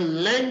 the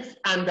length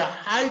and the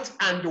height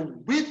and the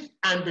width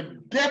and the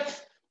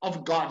depth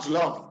of God's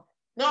love.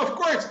 Now, of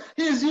course,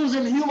 he is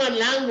using human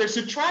language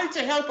to try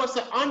to help us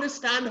to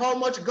understand how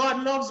much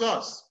God loves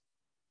us.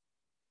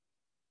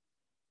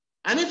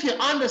 And if you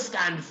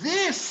understand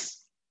this,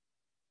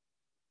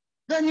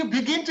 then you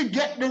begin to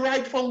get the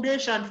right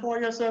foundation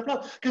for yourself.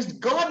 Because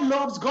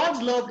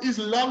God's love is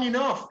long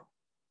enough.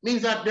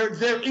 Means that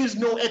there is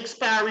no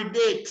expiry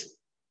date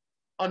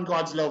on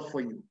God's love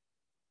for you.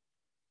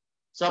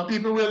 Some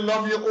people will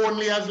love you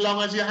only as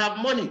long as you have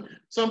money.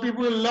 Some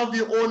people will love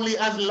you only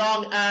as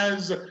long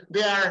as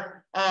they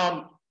are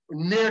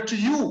near to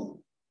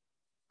you.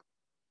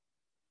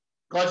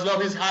 God's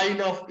love is high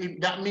enough.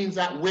 That means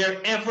that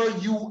wherever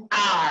you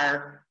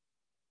are,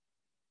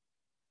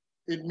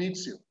 it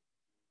meets you.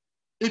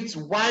 It's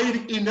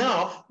wide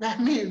enough.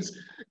 That means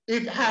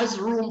it has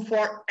room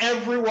for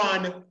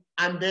everyone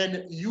and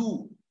then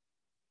you.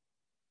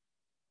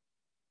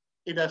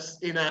 In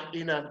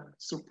a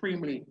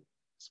supremely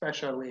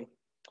special way.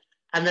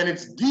 And then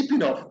it's deep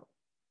enough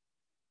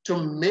to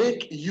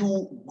make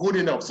you good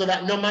enough so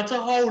that no matter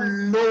how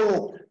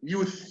low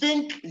you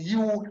think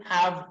you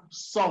have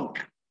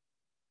sunk,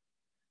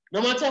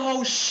 no matter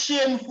how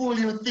shameful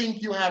you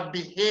think you have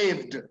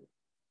behaved,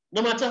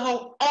 no matter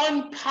how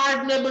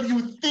unpardonable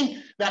you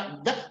think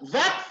that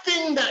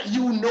thing that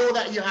you know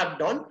that you have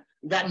done,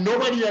 that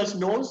nobody else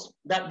knows,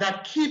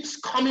 that keeps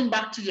coming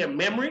back to your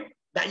memory,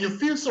 that you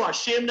feel so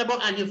ashamed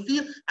about, and you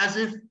feel as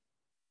if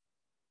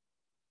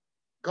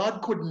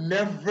God could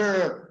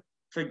never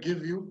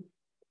forgive you.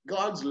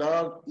 God's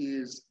love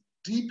is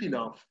deep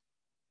enough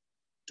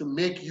to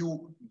make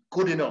you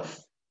good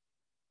enough.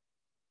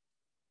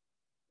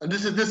 And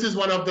this is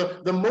one of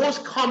the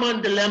most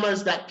common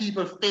dilemmas that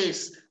people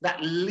face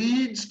that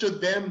leads to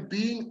them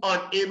being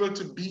unable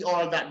to be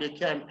all that they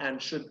can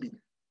and should be.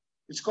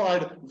 It's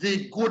called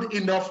the good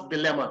enough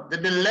dilemma. The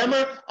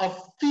dilemma of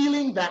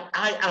feeling that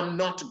I am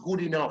not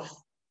good enough.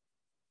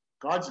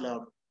 God's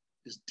love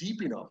is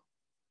deep enough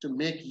to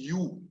make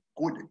you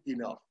good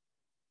enough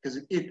because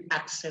it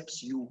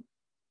accepts you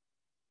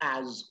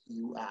as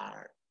you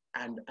are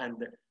and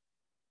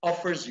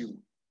offers you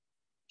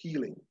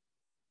healing,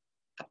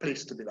 a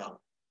place to belong.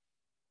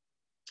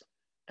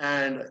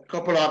 And a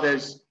couple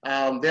others,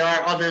 there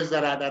are others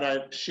that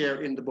I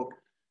share in the book.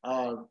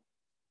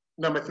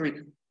 Number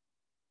 3,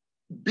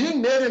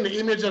 being made in the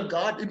image of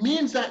God, it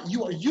means that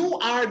you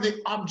are the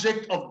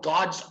object of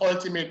God's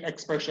ultimate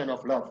expression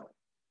of love.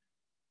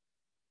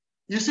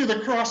 You see the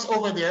cross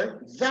over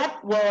there?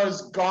 That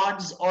was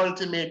God's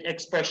ultimate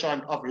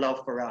expression of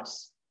love for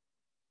us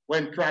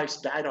when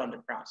Christ died on the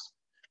cross.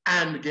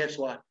 And guess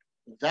what?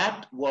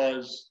 That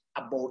was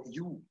about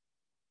you.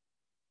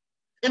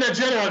 In a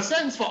general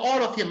sense for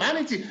all of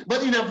humanity,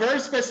 but in a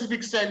very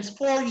specific sense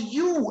for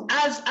you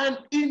as an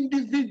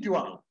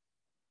individual.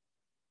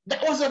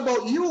 That was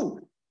about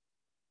you.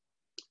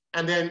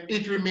 And then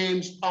it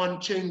remains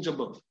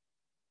unchangeable.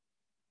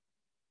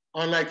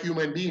 Unlike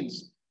human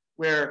beings,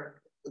 where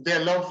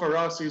their love for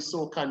us is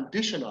so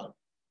conditional.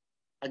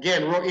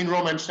 Again, in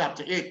Romans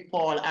chapter 8,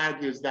 Paul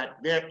argues that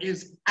there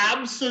is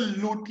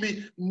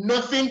absolutely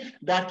nothing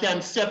that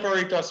can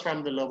separate us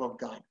from the love of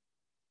God.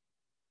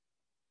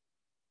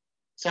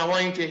 So I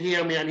want you to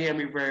hear me and hear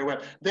me very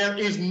well. There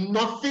is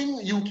nothing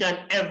you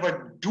can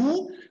ever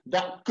do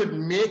that could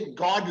make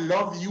God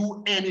love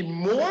you any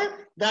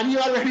more than he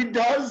already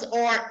does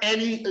or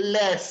any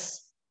less.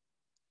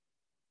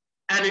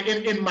 And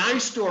in my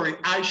story,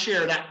 I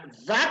share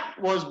that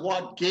was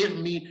what gave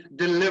me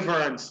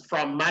deliverance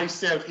from my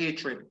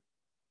self-hatred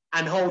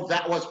and how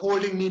that was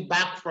holding me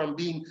back from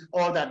being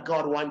all that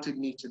God wanted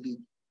me to be.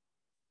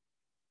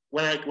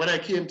 When I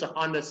came to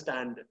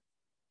understand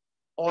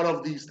all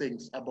of these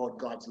things about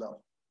God's love.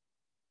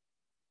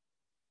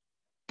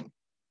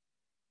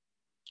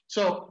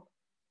 So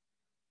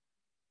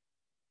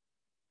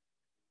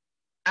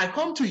I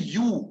come to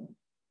you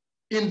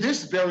in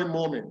this very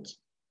moment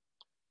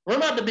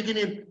Remember at the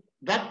beginning,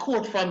 that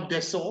quote from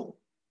Deso,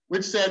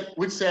 which said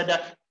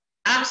that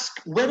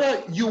ask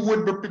whether you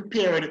would be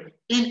prepared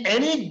in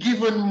any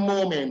given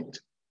moment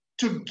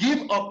to give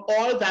up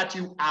all that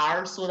you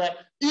are, so that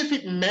if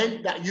it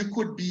meant that you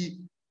could be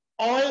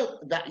all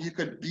that you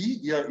could be,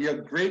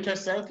 your greater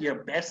self,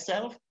 your best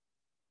self,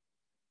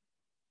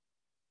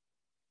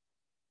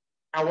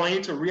 I want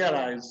you to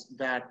realize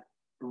that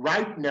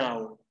right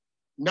now,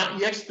 not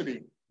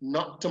yesterday,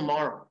 not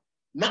tomorrow,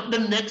 not the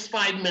next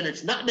 5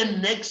 minutes, not the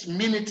next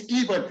minute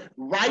even,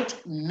 right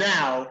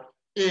now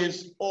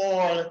is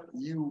all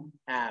you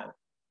have.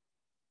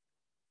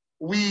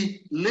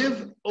 We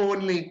live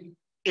only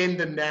in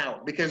the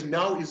now, because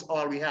now is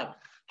all we have.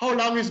 How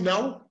long is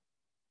now,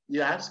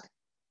 you ask?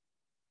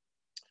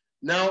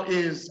 Now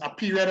is a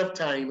period of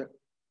time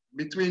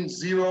between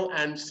 0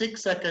 and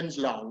 6 seconds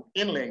long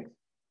in length,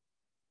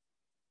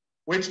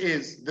 which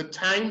is the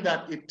time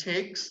that it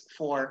takes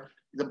for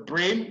the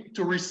brain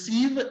to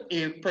receive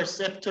a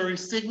perceptory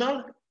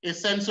signal, a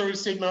sensory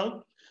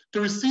signal,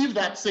 to receive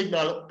that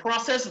signal,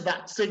 process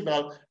that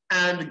signal,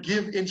 and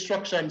give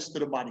instructions to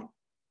the body.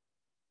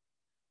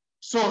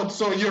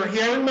 So you're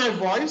hearing my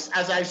voice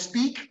as I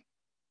speak.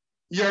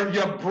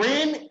 Your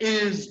brain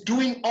is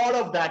doing all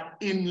of that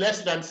in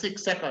less than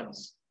 6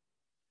 seconds.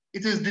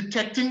 It is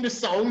detecting the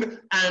sound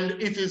and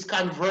it is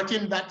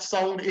converting that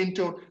sound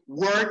into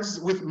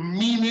words with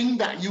meaning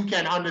that you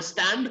can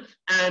understand,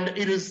 and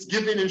it is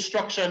giving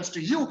instructions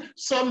to you,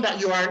 some that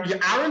you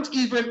aren't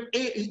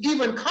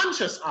even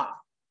conscious of.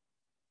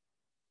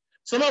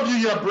 Some of you,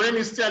 your brain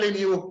is telling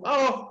you,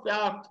 oh,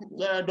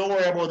 don't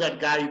worry about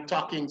that guy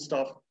talking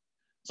stuff.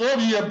 Some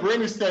of you, your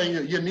brain is telling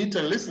you, you need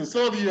to listen.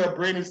 Some of you, your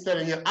brain is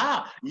telling you,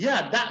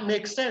 yeah, that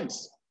makes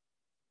sense.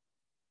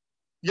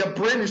 Your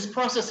brain is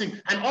processing,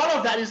 and all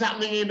of that is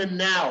happening in the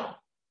now.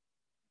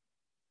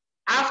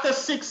 After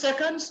 6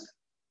 seconds,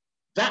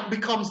 that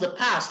becomes the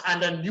past,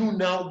 and a new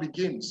now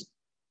begins.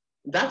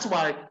 That's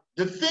why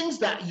the things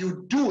that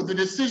you do, the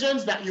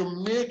decisions that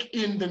you make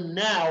in the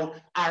now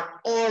are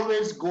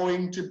always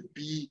going to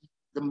be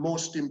the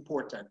most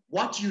important.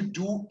 What you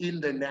do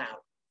in the now.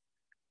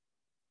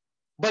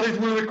 But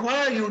it will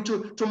require you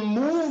to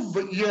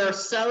move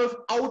yourself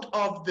out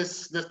of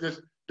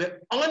the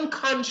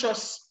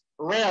unconscious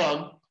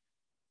realm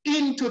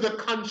into the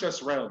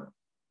conscious realm,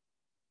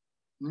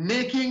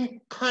 making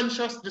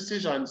conscious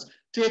decisions,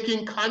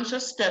 taking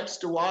conscious steps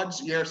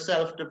towards your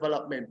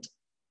self-development,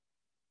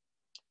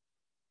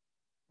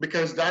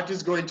 because that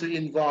is going to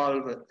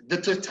involve the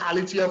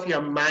totality of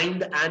your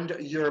mind and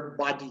your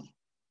body,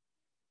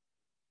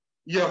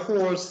 your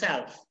whole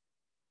self.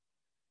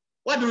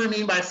 What do we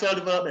mean by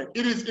self-development?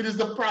 It is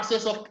the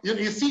process of,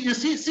 you see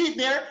it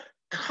there?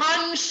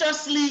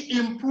 Consciously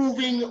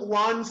improving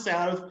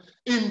oneself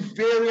in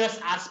various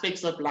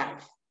aspects of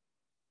life.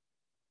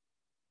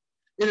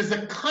 It is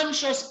a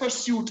conscious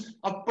pursuit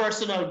of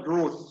personal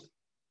growth.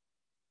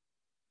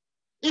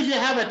 If you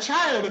have a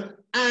child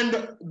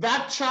and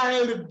that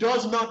child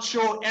does not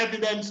show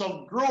evidence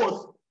of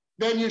growth,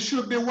 then you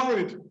should be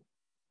worried.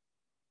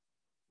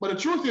 But the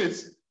truth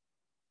is,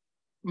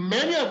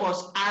 many of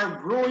us are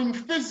growing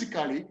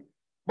physically,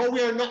 but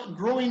we are not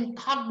growing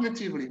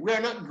cognitively. We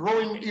are not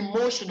growing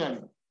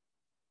emotionally.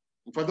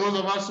 For those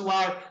of us who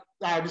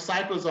are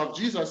disciples of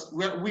Jesus,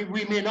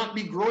 we may not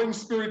be growing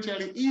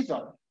spiritually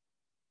either.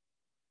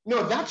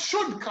 No, that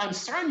should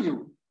concern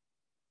you.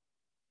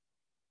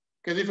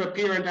 Because if a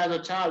parent has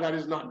a child that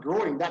is not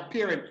growing, that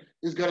parent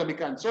is going to be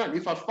concerned.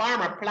 If a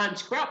farmer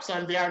plants crops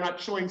and they are not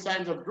showing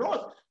signs of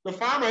growth, the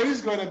farmer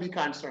is going to be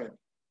concerned.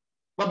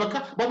 But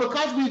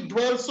because we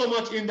dwell so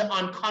much in the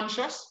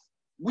unconscious,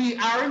 we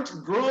aren't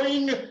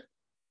growing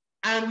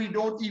and we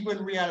don't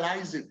even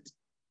realize it.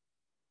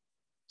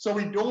 So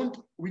we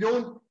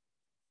don't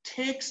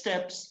take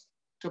steps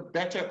to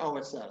better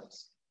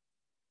ourselves,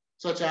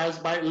 such as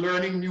by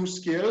learning new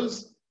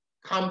skills,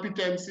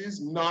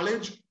 competencies,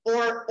 knowledge,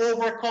 or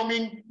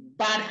overcoming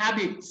bad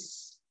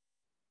habits.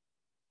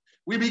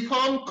 We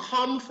become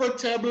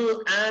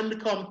comfortable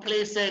and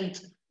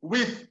complacent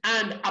with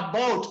and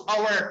about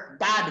our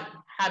bad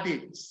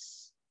habits.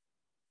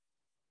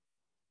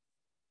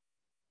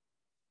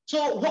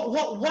 So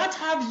what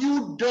have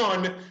you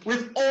done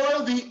with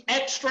all the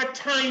extra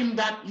time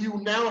that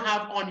you now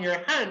have on your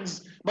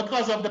hands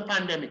because of the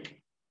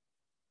pandemic?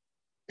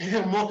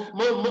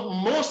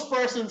 Most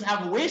persons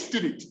have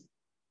wasted it,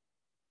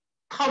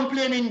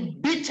 complaining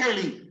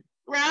bitterly,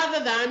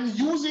 rather than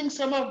using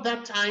some of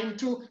that time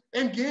to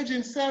engage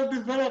in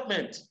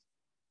self-development.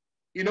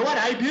 You know what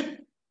I did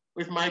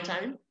with my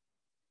time?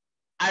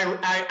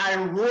 I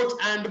wrote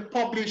and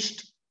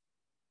published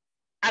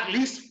at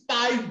least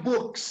 5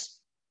 books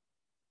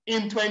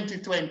in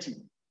 2020.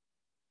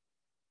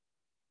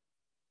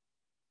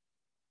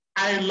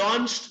 I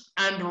launched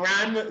and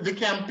ran the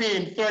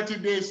campaign 30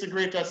 Days to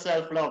Greater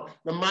Self-Love,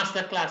 the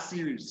Masterclass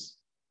series.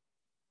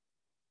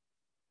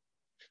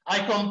 I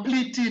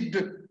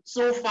completed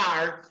so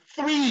far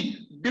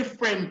 3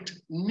 different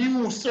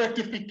new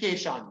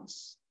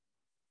certifications.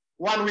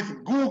 One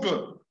with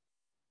Google,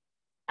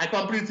 I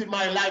completed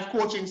my life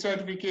coaching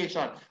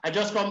certification. I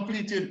just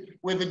completed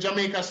with the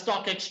Jamaica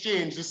Stock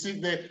Exchange,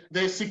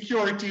 the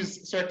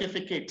securities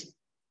certificate.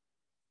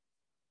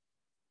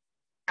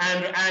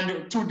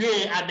 And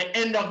today, at the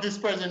end of this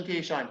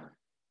presentation,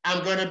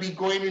 I'm going to be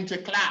going into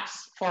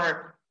class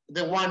for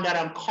the one that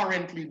I'm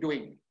currently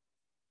doing.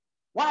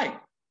 Why?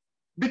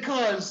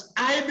 Because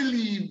I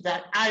believe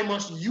that I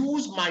must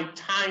use my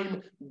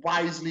time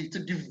wisely to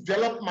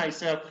develop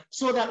myself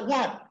so that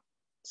what?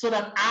 So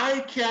that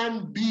I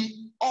can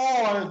be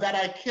all that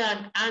I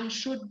can and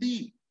should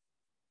be.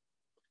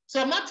 So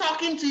I'm not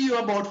talking to you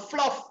about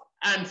fluff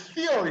and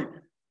theory.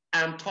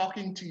 I'm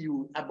talking to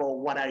you about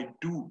what I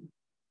do.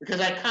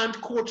 Because I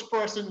can't coach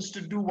persons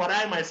to do what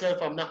I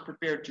myself am not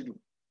prepared to do.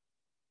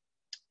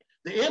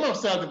 The aim of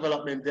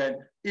self-development then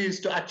is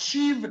to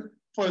achieve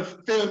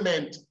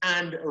fulfillment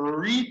and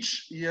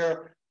reach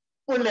your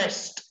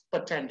fullest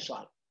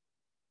potential.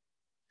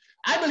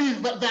 I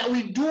believe that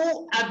we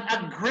do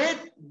a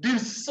great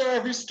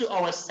disservice to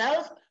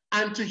ourselves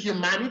and to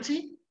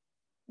humanity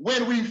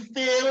when we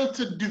fail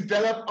to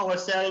develop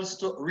ourselves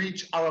to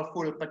reach our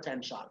full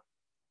potential.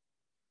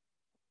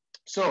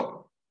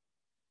 So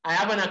I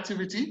have an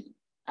activity,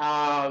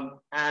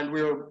 and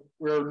we're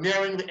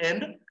nearing the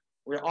end.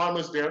 We're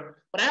almost there.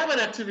 But I have an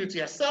activity,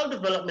 a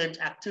self-development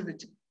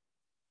activity.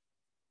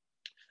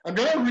 I'm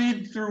going to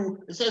read through,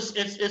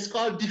 it's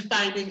called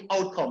Defining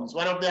Outcomes,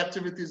 one of the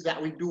activities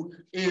that we do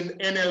in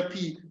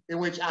NLP, in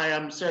which I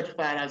am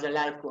certified as a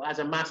life coach, as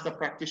a master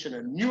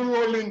practitioner.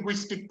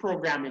 Neuro-linguistic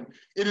programming.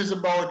 It is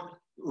about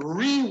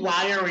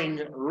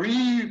rewiring,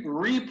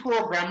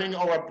 reprogramming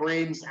our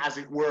brains, as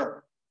it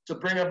were, to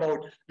bring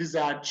about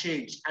desired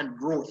change and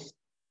growth,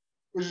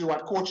 which is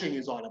what coaching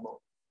is all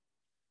about.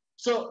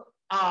 So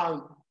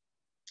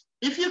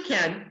if you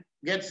can,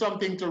 get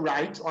something to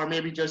write, or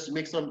maybe just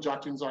make some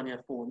jottings on your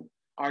phone,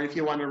 or if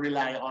you want to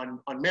rely on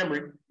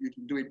memory, you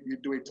can do it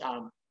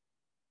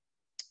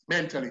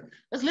mentally.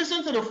 Let's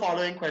listen to the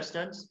following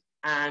questions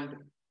and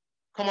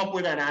come up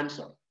with an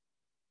answer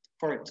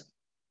for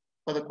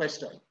the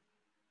question.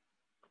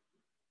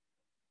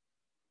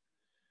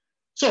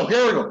 So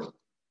here we go.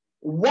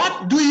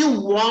 What do you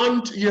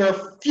want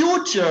your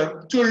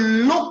future to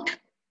look,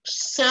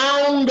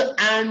 sound,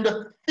 and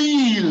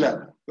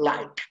feel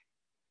like?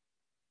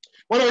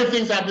 One of the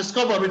things I've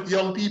discovered with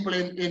young people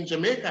in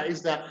Jamaica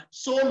is that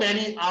so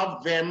many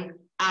of them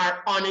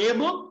are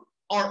unable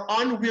or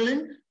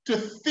unwilling to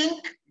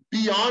think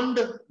beyond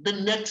the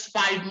next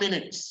 5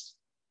 minutes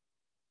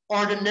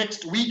or the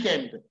next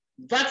weekend.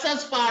 That's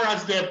as far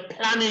as their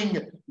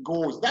planning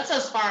goes. That's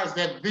as far as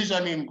their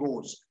visioning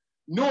goes.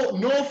 No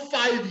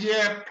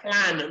 5-year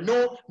plan,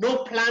 no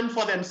plan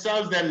for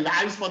themselves, their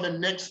lives for the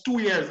next 2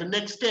 years, the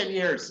next 10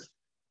 years.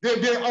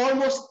 They're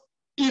almost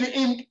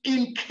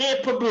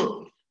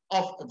incapable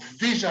of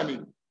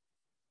visioning.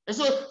 And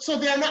so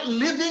they are not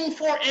living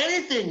for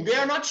anything. They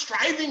are not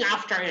striving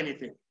after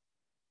anything.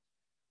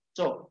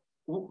 So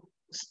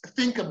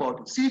think about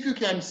it. See if you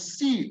can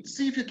see it.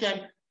 See if you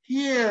can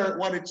hear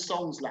what it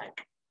sounds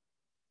like.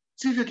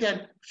 See if you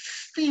can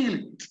feel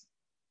it.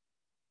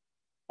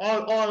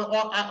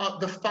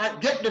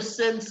 Get the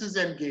senses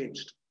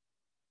engaged.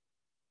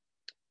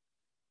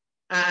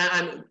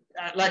 And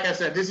like I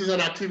said, this is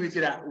an activity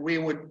that we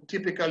would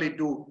typically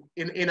do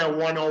in a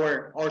 1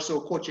 hour or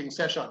so coaching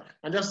session.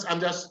 I'm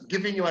just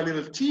giving you a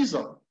little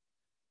teaser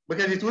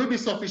because it will be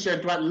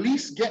sufficient to at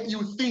least get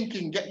you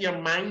thinking, get your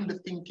mind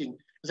thinking,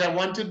 because I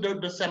wanted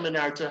the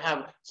seminar to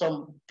have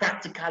some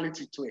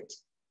practicality to it.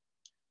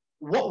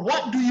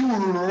 What do you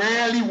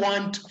really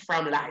want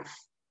from life?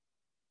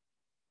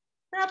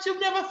 Perhaps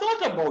you've never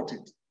thought about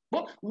it.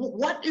 But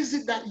what is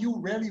it that you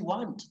really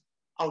want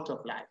out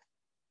of life?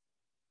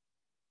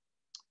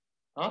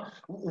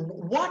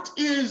 What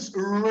is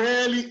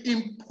really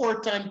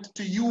important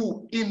to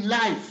you in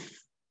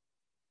life?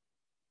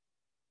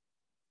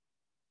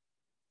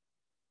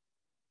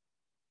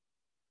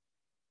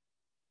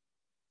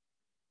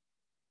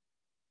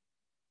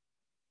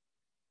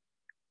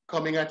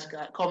 Coming at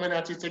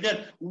it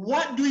again.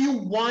 What do you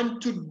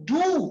want to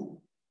do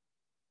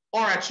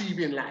or achieve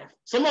in life?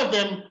 Some of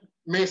them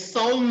may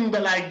sound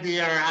like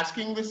they are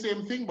asking the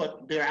same thing,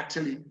 but they're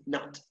actually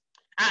not.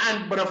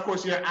 But of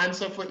course, your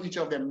answer for each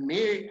of them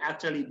may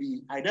actually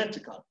be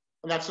identical,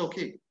 and that's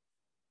okay.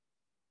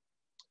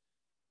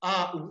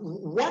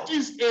 What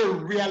is a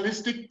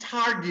realistic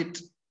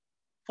target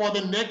for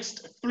the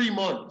next 3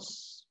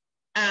 months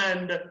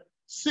and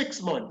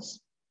 6 months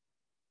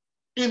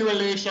in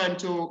relation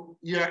to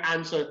your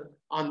answer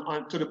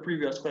to the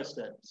previous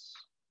questions?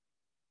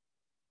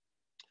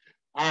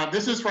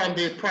 This is from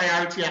the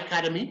Priority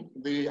Academy,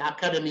 the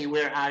academy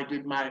where I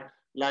did my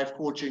life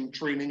coaching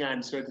training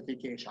and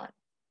certification.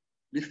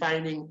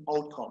 Defining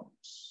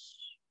outcomes.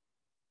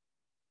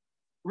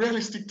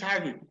 Realistic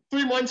target.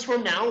 3 months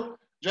from now,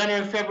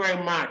 January,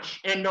 February, March,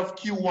 end of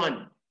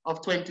Q1 of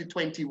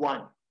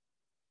 2021.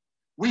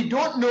 We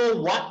don't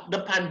know what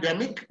the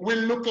pandemic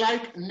will look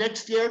like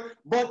next year,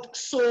 but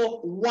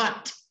so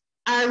what?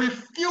 I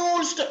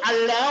refuse to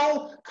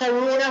allow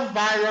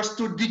coronavirus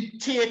to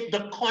dictate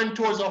the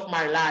contours of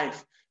my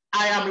life.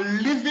 I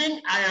am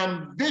living, I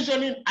am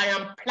visioning, I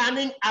am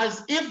planning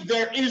as if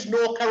there is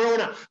no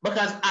corona,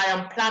 because I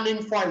am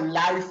planning for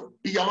life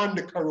beyond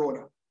the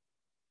corona.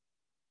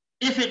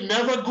 If it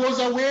never goes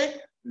away,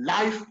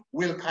 life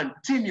will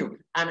continue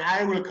and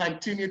I will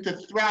continue to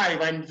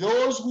thrive. And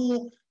those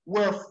who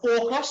were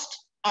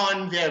focused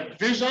on their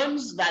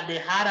visions that they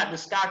had at the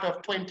start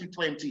of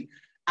 2020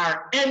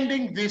 are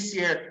ending this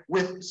year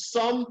with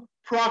some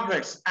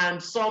progress,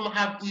 and some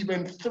have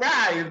even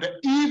thrived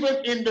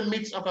even in the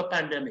midst of a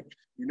pandemic.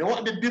 You know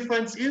what the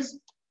difference is?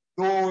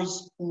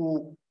 Those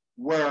who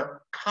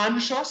were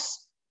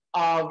conscious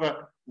of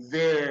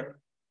their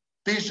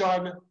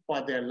vision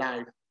for their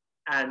life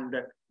and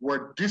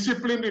were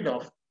disciplined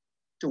enough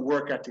to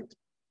work at it.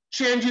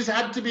 Changes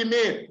had to be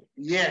made,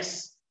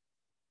 yes,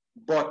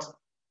 but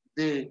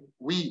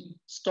we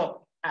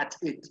stuck at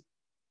it.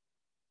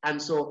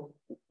 And so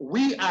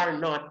we are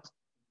not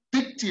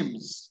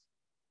victims.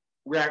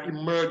 We are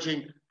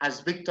emerging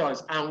as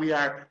victors, and we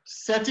are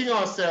setting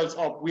ourselves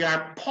up. We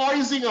are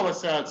poising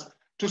ourselves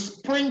to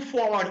spring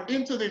forward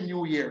into the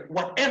new year,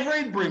 whatever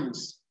it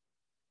brings,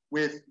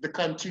 with the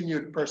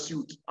continued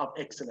pursuit of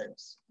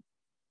excellence.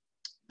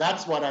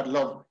 That's what I'd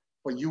love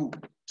for you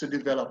to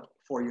develop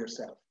for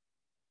yourself.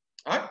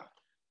 All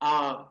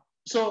right?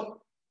 So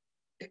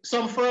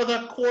some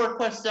further core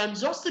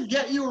questions just to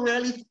get you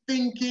really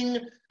thinking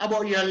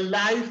about your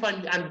life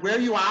and where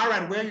you are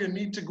and where you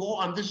need to go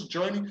on this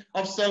journey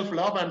of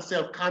self-love and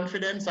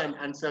self-confidence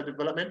and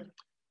self-development.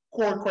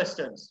 Core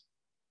questions.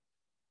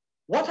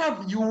 What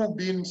have you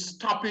been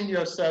stopping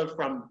yourself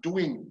from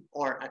doing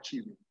or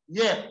achieving?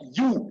 Yeah,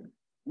 you,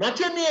 not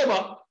your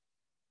neighbor,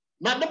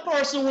 not the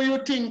person who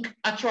you think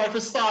I try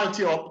to salt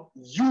you up,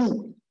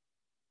 you.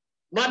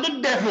 Not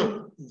the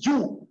devil,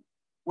 you.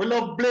 We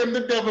love blame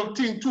the devil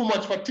too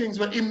much for things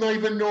we him not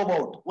even know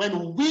about.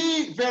 When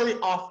we very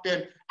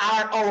often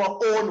are our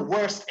own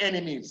worst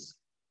enemies.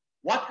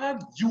 What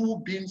have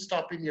you been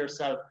stopping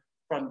yourself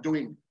from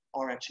doing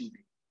or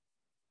achieving?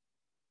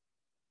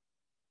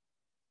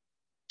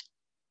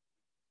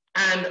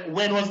 And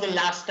when was the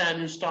last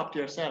time you stopped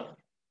yourself?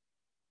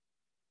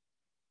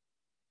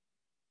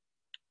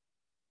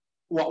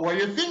 What were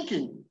you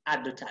thinking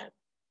at the time?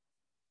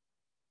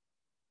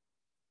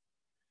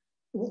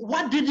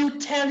 What did you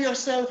tell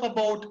yourself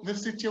about the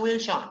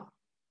situation?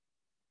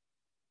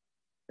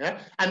 Yeah,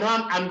 I know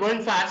I'm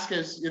going fast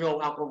because you know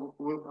I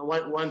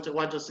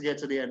want us to get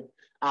to the end.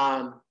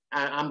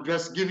 I'm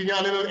just giving you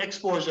a little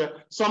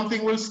exposure.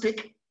 Something will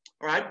stick,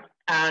 right?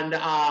 And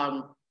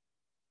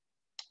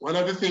one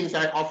of the things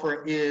I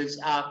offer is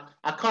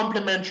a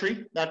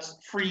complimentary that's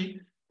free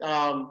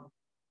 30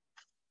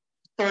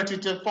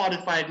 to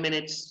 45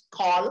 minutes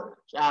call.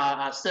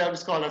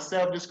 It's called a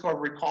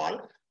self-discovery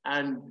call.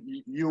 And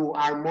you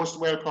are most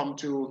welcome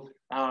to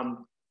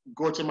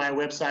go to my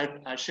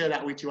website, I'll share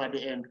that with you at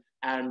the end,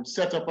 and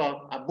set up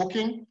a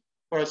booking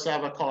for us to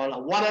have a call,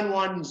 a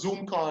one-on-one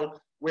Zoom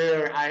call,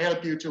 where I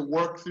help you to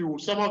work through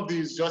some of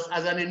these just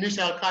as an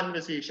initial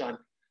conversation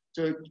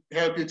to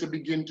help you to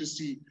begin to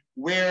see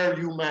where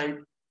you might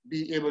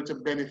be able to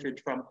benefit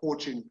from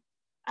coaching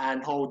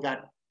and how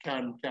that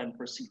can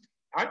proceed.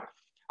 All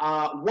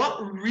right?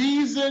 What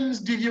reasons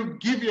did you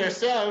give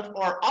yourself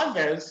or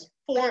others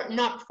for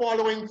not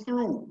following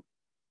through?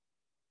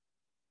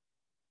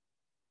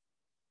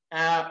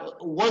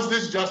 Was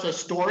this just a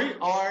story,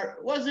 or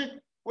was it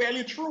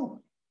really true?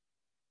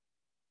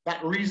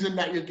 That reason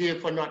that you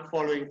gave for not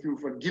following through,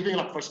 for giving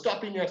up, for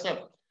stopping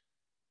yourself.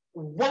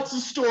 What's the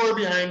story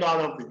behind all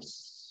of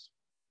this?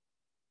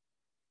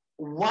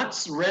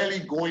 What's really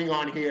going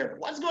on here?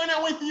 What's going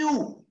on with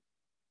you?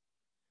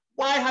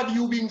 Why have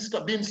you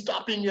been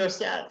stopping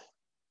yourself?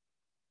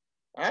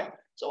 All right?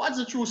 So what's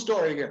the true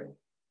story here?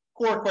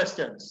 Core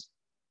questions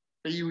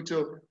for you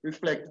to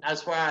reflect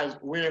as far as,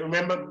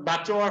 remember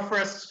back to our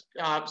first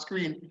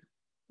screen,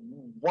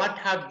 what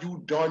have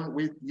you done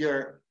with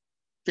your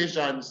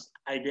visions,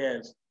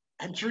 ideas,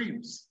 and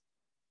dreams?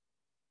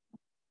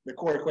 The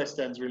core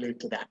questions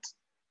relate to that.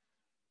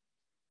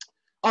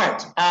 All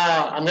right,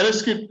 I'm gonna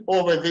skip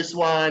over this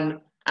one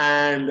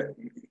and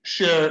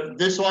share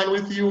this one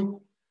with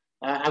you.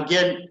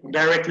 Again,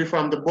 directly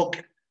from the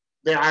book.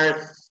 There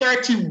are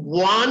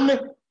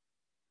 31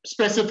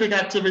 specific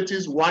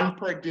activities, one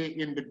per day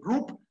in the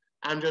group.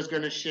 I'm just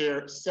gonna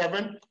share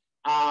 7.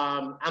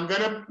 I'm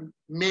gonna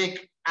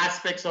make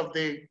aspects of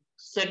the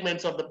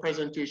segments of the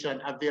presentation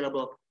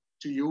available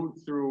to you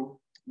through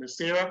Ms.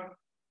 Sarah.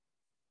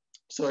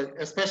 So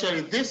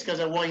especially this, because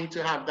I want you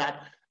to have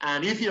that.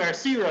 And if you are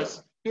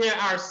serious, here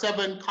are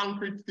 7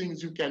 concrete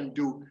things you can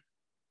do.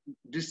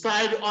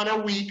 Decide on a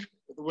week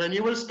when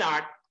you will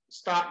start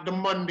the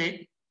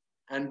Monday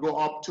and go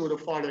up to the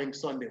following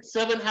Sunday.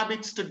 7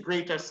 habits to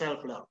greater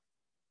self-love.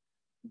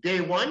 Day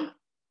 1,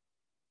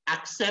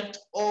 accept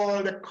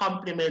all the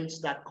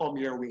compliments that come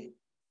your way.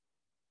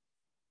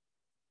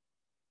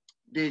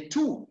 Day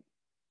 2,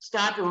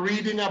 start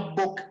reading a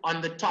book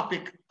on the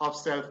topic of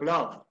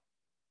self-love.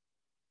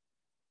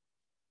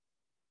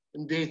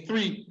 And day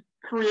 3,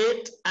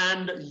 create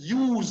and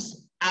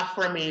use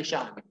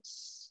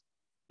affirmations.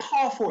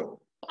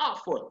 Powerful,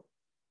 powerful.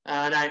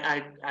 And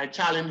I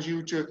challenge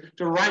you to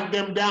write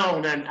them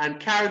down and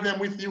carry them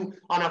with you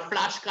on a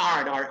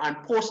flashcard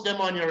and post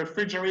them on your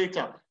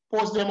refrigerator,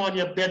 post them on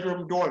your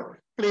bedroom door,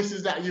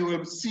 places that you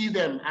will see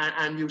them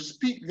and you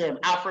speak them,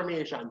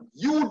 affirmation.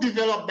 You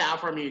develop the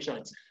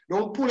affirmations.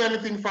 Don't pull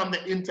anything from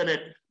the internet,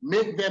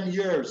 make them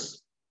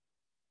yours.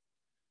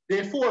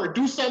 Day 4,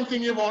 do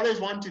something you've always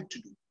wanted to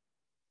do.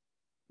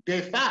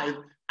 Day 5,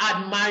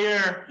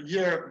 admire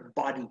your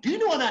body. Do you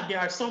know that there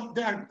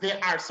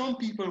are some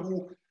people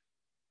who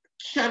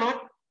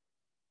cannot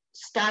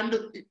stand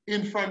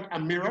in front of a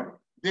mirror?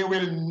 They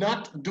will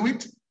not do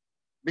it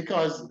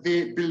because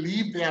they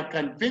believe they have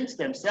convinced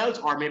themselves,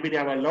 or maybe they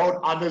have allowed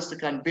others to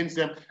convince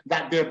them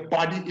that their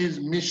body is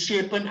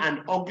misshapen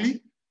and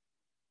ugly.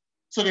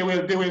 So they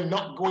will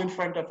not go in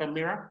front of a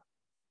mirror.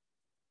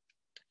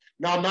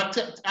 Now,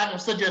 I'm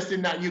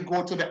suggesting that you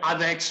go to the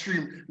other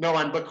extreme now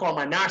and become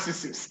a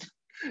narcissist.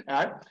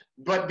 Right?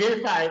 But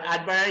day 5,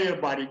 admire your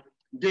body.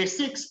 Day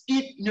 6,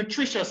 eat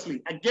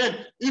nutritiously.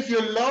 Again, if you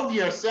love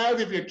yourself,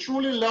 if you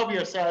truly love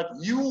yourself,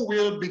 you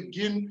will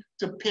begin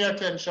to pay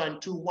attention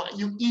to what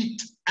you eat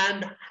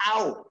and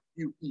how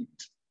you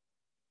eat.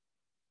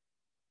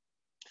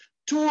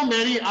 Too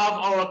many of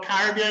our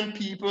Caribbean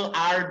people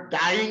are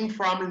dying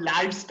from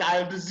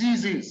lifestyle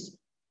diseases.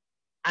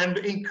 And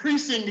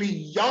increasingly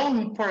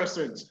young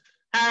persons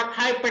have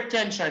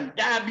hypertension,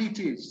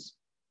 diabetes,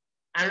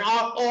 and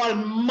all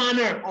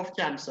manner of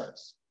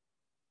cancers.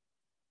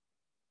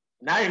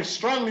 And I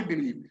strongly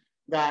believe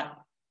that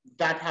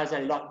that has a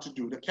lot to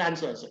do, the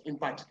cancers in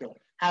particular,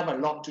 have a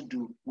lot to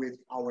do with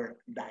our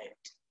diet.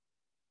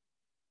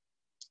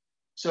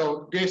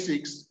 So day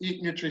 6,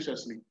 eat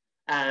nutritiously.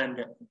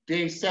 And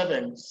day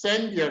 7,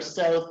 send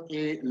yourself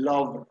a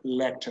love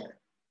letter.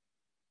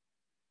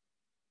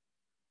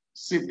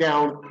 Sit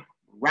down,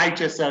 write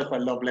yourself a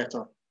love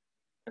letter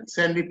and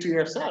send it to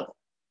yourself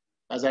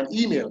as an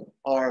email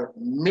or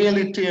mail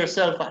it to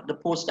yourself at the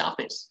post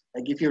office.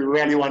 Like if you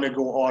really want to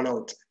go all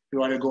out, you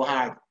want to go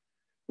hard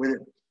with it.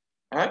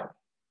 All right?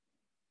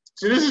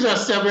 So this is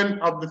just 7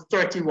 of the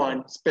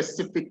 31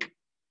 specific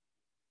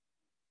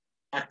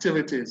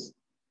activities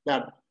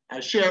that I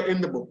share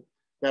in the book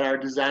that are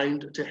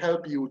designed to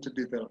help you to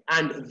develop.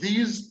 And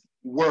these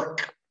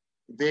work.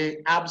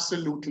 They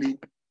absolutely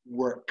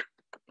work.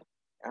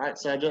 All right,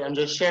 so I'm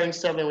just sharing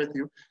 7 with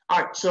you.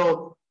 All right,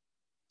 so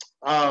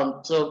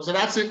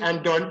that's it.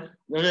 I'm done. I'm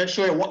going to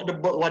show you what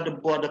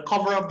the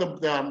cover of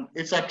the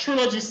it's a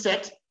trilogy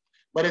set,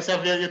 but it's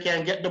available. You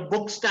can get the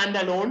book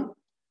standalone,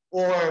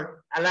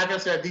 or like I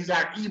said, these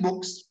are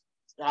ebooks.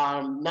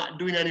 Not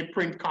doing any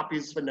print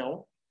copies for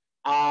now.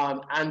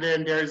 And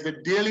then there's the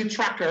daily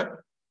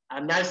tracker, a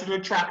nice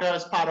little tracker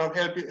as part of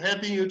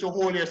helping you to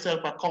hold yourself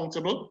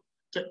accountable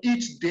to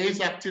each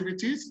day's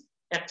activity.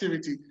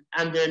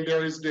 And then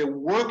there is the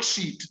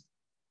worksheet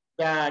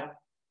that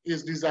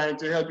is designed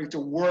to help you to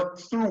work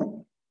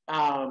through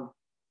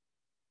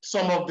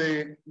some of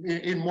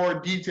in more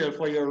detail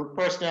for your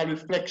personal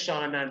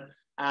reflection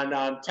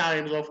and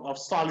times of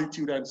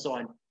solitude and so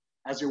on,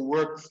 as you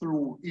work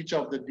through each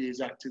of the day's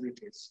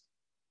activities.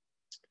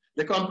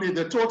 The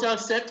total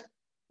set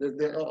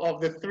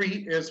of the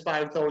 3 is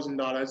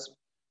 $5,000.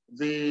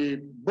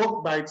 The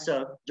book by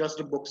itself, just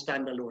the book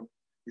standalone,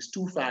 is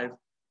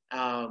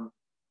 $2,500.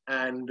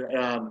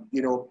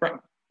 You know,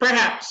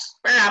 perhaps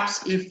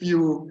if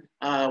you,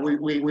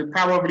 we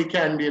probably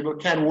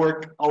can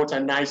work out a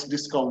nice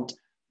discount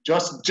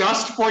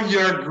just for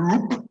your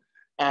group.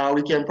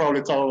 We can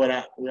probably talk about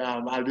that.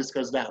 I'll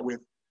discuss that with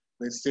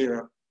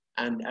Sarah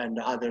and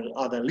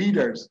other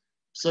leaders.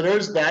 So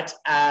there's that,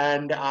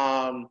 and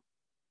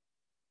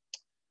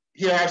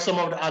here are some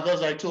of the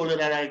others. I told you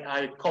that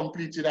I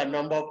completed a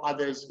number of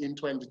others in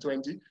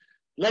 2020.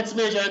 Let's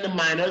Major in the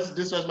Minors.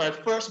 This was my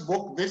first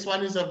book. This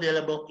one is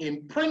available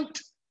in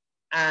print,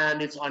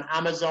 and it's on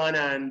Amazon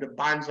and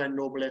Barnes and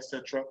Noble,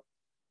 etc.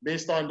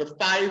 Based on the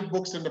 5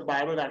 books in the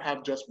Bible that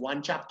have just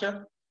 1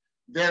 chapter.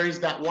 There is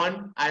that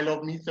one, I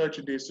Love Me,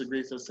 30 Days to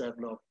Greater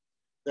Self-Love.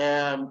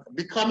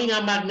 Becoming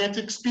a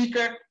Magnetic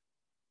Speaker,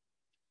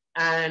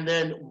 and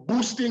then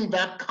boosting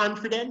that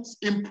confidence,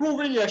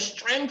 improving your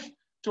strength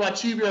to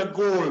achieve your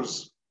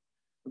goals.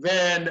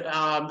 Then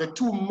the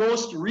 2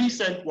 most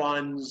recent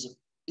ones,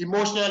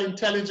 Emotional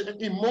Intelligence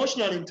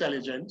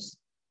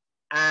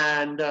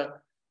and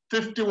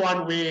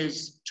 51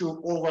 Ways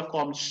to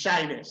Overcome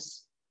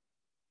Shyness.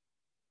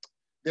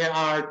 There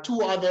are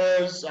 2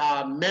 others,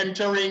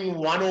 Mentoring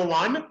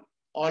 101,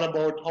 all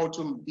about how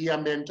to be a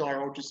mentor,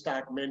 how to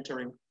start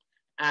mentoring.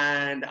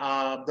 And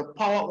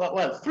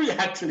 3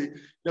 actually,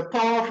 The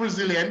Power of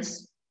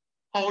Resilience.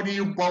 How do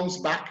you bounce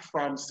back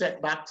from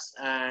setbacks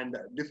and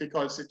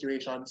difficult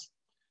situations?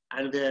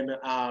 And then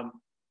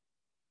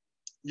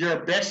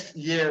Your Best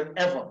Year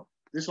Ever.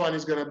 This one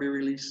is going to be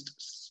released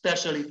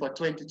specially for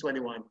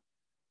 2021,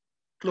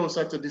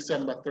 closer to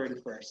December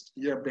 31st,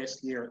 Your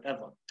Best Year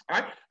Ever. All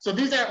right, so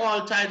these are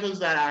all titles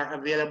that are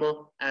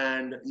available,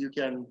 and you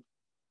can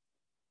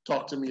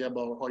talk to me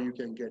about how you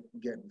can get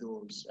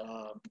those.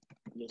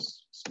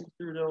 Let's see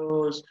through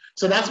those.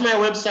 So that's my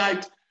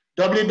website,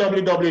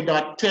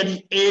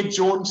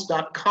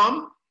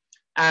 www.teddyajones.com.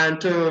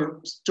 And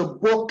to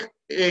book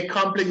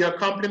your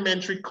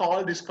complimentary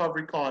call,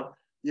 discovery call,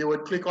 you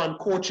would click on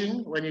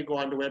coaching when you go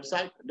on the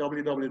website,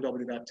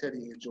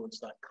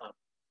 www.teddyajones.com.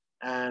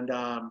 And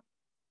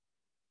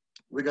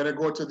we're going to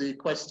go to the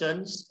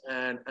questions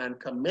and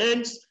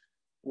comments.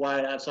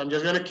 So I'm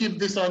just going to keep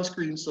this on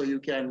screen so you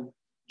can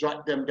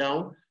jot them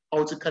down,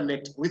 how to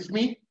connect with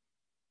me.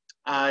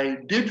 I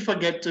did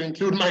forget to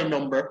include my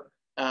number.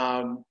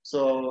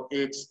 So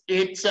it's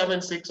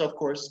 876, of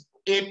course,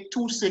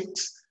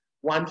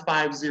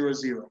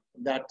 826-1500.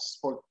 That's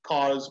for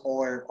calls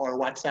or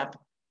WhatsApp.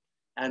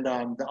 And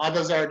the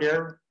others are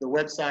there, the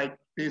website,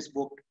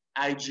 Facebook,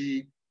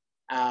 IG,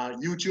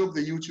 YouTube,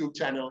 the YouTube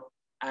channel,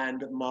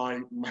 and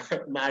my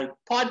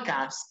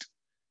podcast,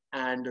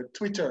 and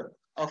Twitter,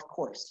 of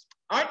course.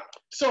 All right,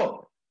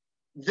 so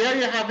there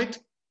you have it.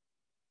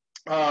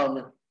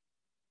 I'm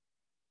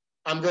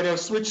going to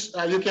switch.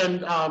 You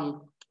can,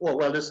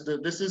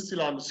 this is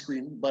still on the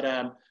screen, but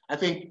I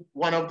think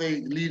one of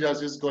the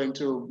leaders is going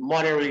to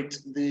moderate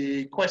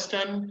the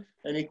question,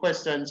 any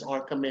questions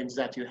or comments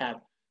that you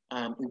have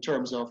in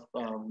terms of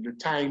the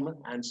time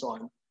and so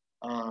on.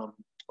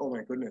 Oh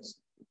my goodness,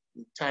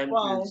 the time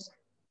is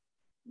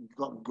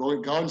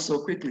going so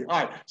quickly.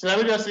 All right, so let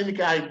me just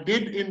indicate, I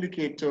did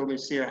indicate to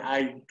Ms. here,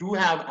 I do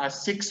have a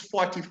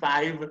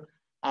 6:45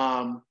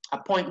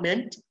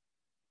 appointment.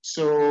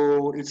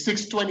 So it's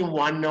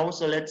 6:21 now,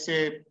 so let's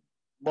say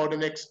about the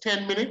next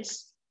 10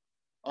 minutes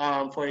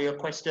for your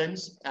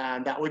questions,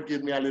 and that would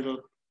give me a little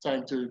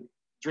time to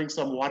drink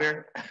some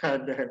water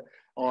and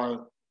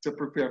or to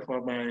prepare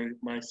for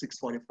my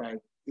 6:45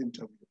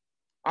 interview.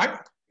 All right,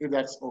 if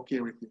that's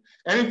okay with you.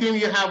 Anything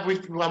you have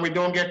when we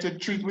don't get to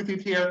treat with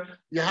it here,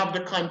 you have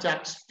the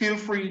contacts. Feel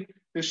free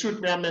to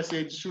shoot me a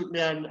message, shoot me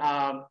a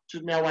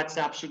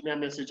WhatsApp, shoot me a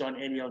message on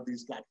any of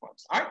these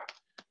platforms. All right,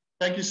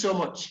 thank you so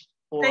much.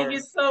 Thank you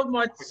so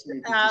much,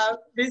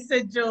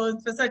 Mr.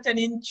 Jones, for such an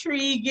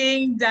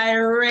intriguing,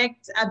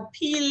 direct,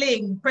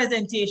 appealing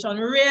presentation.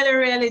 Really,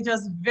 really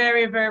just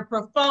very, very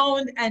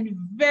profound and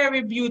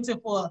very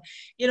beautiful.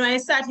 You know, I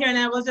sat here and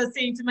I was just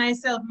saying to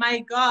myself, my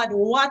God,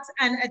 what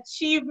an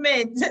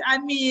achievement. I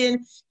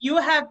mean, you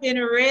have been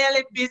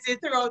really busy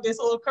throughout this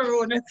whole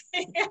Corona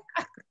thing.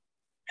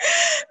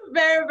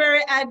 Very,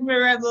 very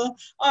admirable.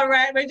 All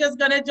right, we're just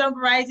going to jump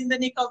right in the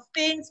nick of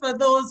things for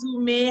those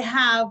who may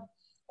have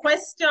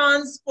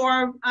questions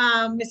for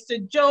Mr.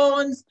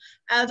 Jones.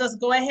 I'll just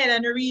go ahead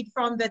and read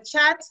from the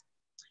chat.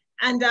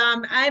 And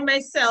I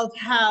myself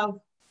have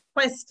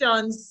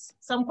questions,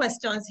 some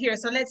questions here.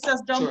 So let's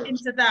just jump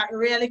into that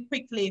really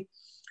quickly.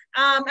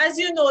 As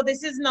you know,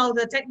 this is now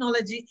the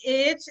technology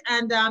age,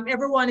 and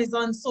everyone is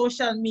on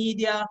social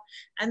media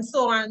and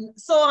so on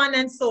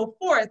and so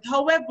forth.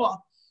 However,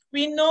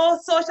 we know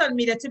social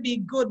media to be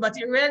good, but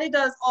it really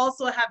does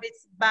also have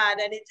its bad,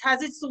 and it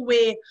has its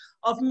way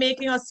of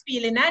making us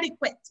feel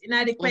inadequate in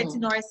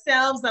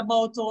ourselves,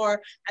 about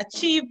our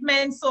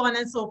achievements, so on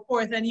and so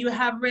forth. And you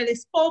have really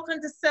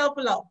spoken to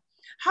self-love.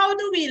 How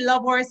do we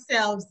love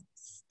ourselves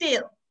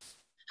still?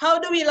 How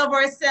do we love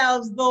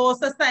ourselves though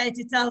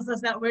society tells us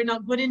that we're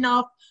not good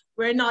enough,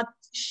 we're not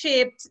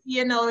shaped,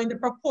 you know, in the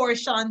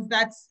proportions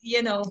that's,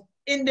 you know,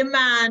 in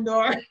demand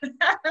or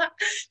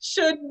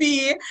should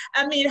be?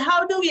 I mean,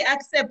 how do we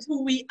accept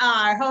who we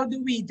are? How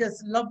do we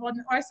just love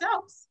on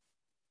ourselves?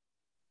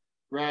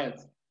 Right.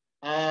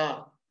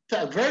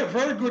 Very,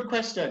 very good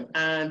question.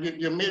 And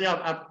you made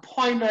a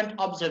poignant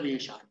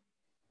observation.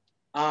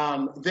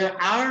 There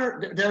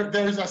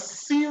is a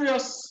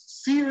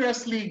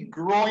seriously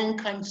growing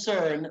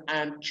concern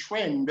and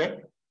trend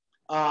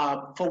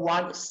for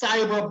one,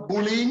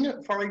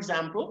 cyberbullying, for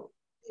example.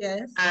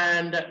 Yes.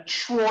 And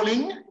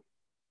trolling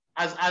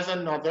as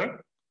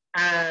another,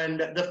 and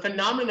the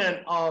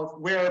phenomenon of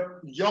where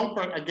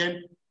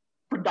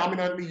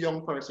predominantly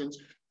young persons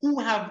who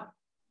have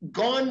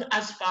gone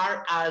as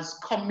far as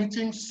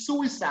committing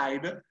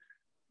suicide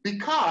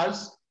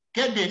because,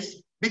 get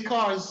this,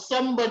 because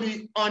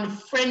somebody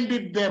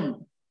unfriended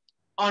them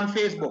on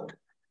Facebook.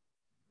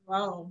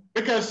 Wow.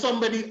 Because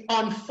somebody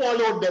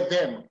unfollowed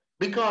them,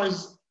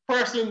 because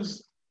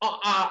persons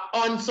are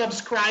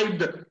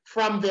unsubscribed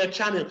from their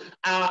channel.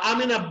 I'm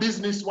in a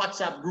business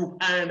WhatsApp group,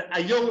 and a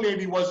young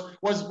lady was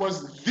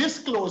this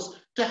close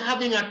to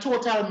having a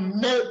total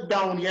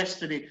meltdown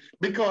yesterday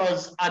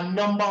because a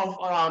number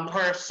of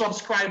her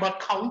subscriber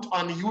count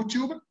on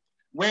YouTube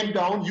went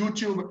down.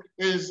 YouTube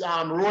is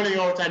rolling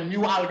out a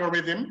new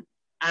algorithm,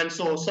 and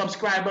so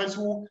subscribers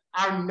who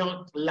are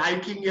not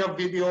liking your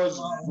videos,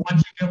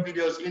 watching your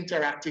videos,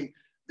 interacting,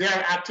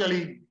 they're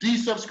actually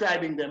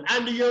desubscribing them.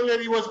 And the young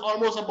lady was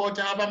almost about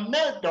to have a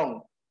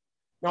meltdown.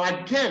 Now,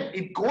 again,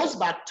 it goes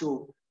back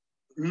to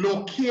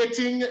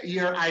locating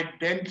your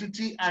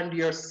identity and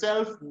your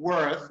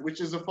self-worth, which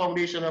is the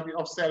foundation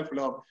of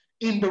self-love,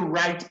 in the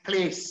right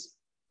place.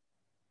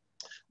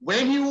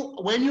 When you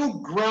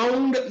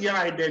ground your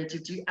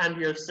identity and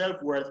your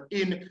self-worth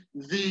in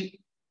the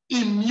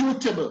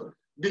immutable,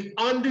 the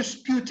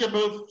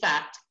undisputable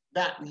fact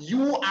that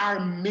you are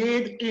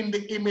made in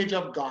the image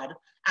of God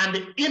and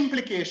the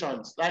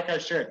implications, like I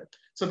shared.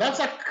 So that's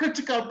a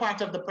critical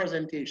part of the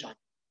presentation.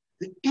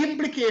 The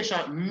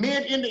implication,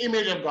 made in the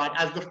image of God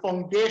as the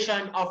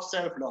foundation of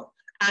self-love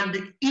and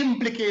the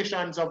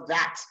implications of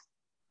that.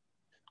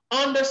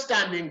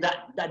 Understanding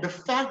that the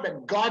fact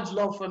that God's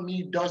love for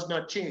me does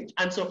not change.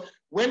 And so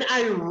when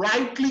I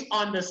rightly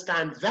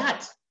understand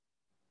that,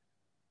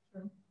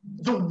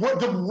 the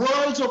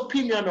world's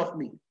opinion of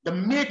me, the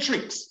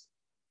matrix,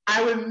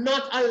 I will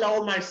not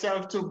allow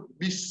myself to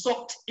be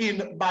sucked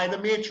in by the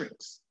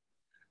matrix,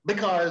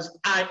 because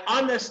I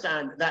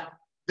understand that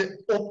the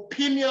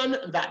opinion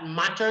that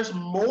matters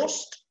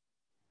most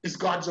is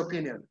God's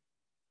opinion.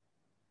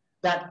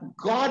 That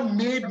God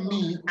made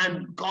me,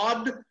 and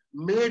God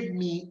made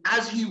me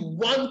as he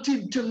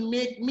wanted to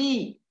make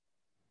me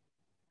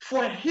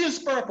for his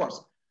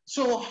purpose.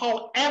 So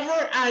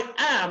however I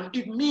am,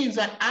 it means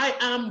that I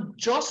am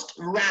just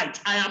right.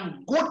 I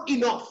am good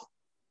enough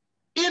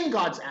in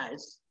God's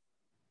eyes.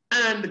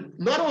 And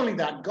not only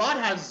that, God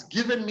has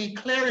given me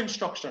clear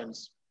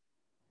instructions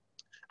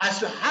as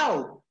to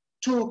how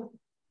to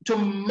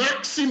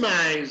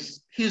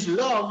maximize his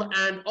love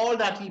and all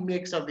that he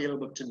makes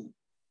available to me.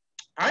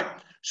 All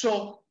right?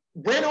 So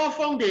when our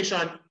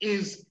foundation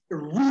is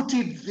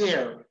rooted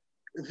there,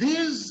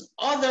 these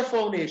other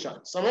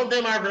foundations, some of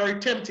them are very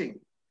tempting,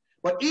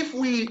 but if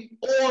we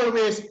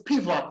always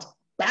pivot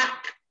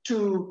back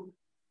to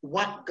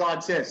what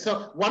God says.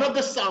 So one of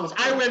the songs,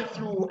 I went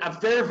through a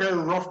very, very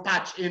rough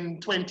patch in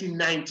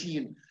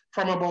 2019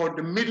 from about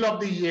the middle of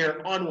the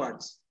year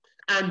onwards.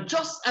 And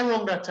just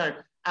around that time,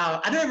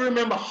 I don't even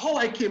remember how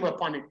I came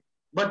upon it,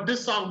 but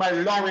this song by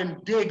Lauren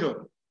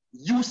Daigle,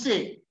 You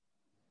Say.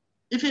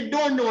 If you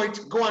don't know it,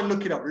 go and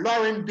look it up.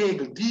 Lauren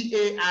Daigle,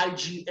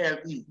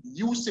 D-A-I-G-L-E,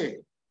 You Say.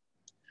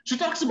 She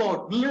talks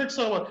about, the lyrics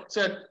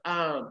said,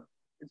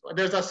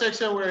 there's a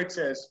section where it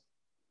says,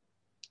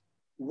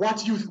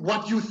 what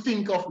you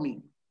think of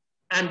me.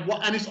 And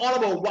it's all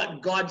about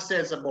what God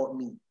says about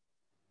me.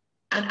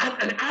 And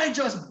I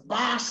just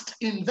basked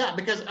in that,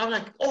 because I'm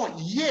like, oh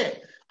yeah.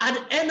 At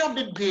the end of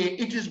the day,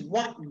 it is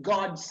what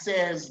God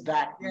says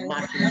that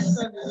matters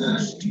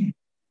most.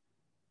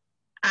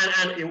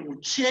 And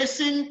it,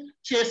 chasing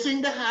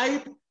the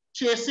hype,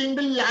 chasing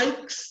the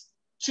likes,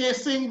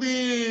 chasing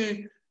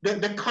the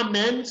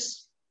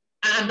comments,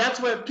 and that's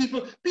where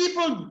people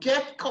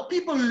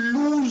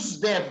lose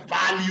their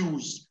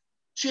values,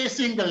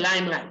 chasing the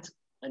limelight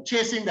and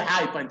chasing the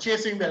hype and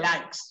chasing the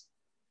likes.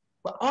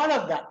 But all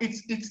of that,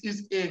 it's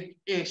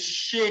a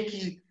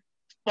shaky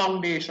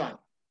foundation.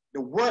 The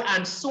world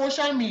and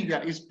social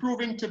media is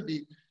proving to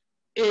be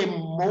a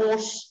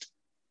most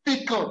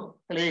fickle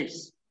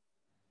place.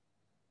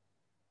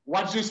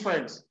 Watch this,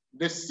 friends.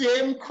 The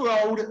same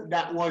crowd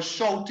that was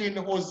shouting,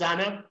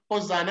 Hosanna,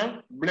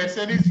 Hosanna,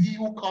 blessed is he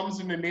who comes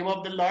in the name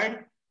of the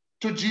Lord,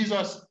 to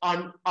Jesus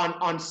on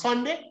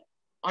Sunday,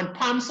 on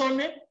Palm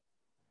Sunday,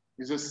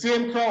 is the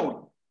same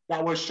crowd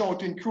that was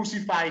shouting,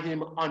 crucify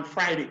him on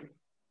Friday.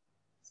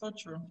 So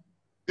true.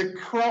 The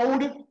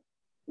crowd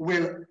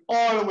will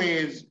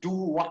always do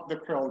what the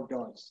crowd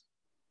does.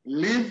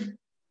 Live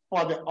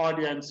for the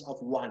audience of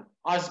one.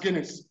 Os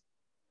Guinness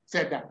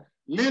said that.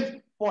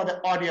 Live for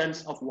the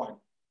audience of one.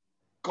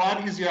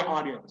 God is your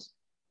audience.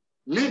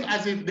 Live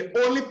as if the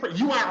only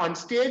you are on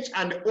stage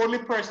and the only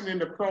person in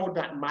the crowd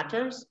that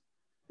matters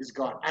is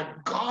God. And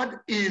God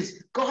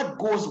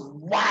goes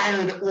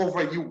wild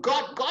over you.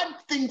 God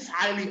thinks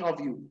highly of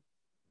you.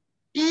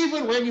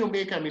 Even when you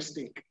make a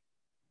mistake.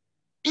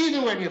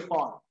 Even when you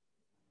fall.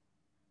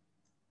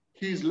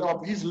 His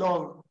love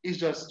is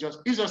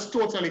just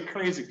totally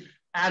crazy.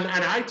 And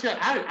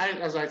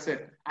as I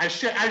said, I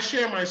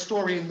share my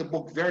story in the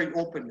book very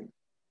openly.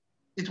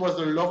 It was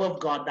the love of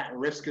God that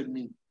rescued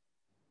me.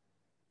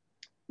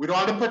 With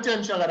all the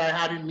potential that I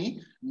had in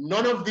me,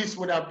 none of this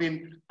would have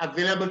been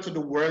available to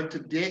the world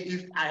today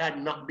if I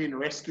had not been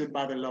rescued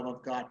by the love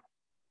of God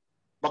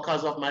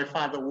because of my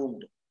father's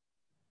wound.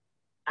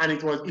 And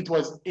it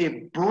was a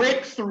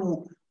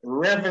breakthrough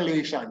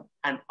revelation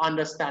and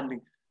understanding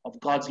of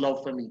God's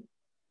love for me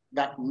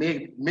that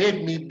made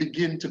me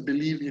begin to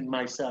believe in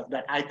myself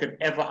that I could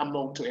ever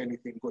amount to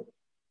anything good.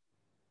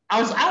 I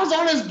was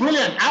always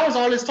brilliant. I was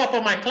always top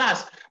of my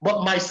class,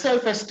 but my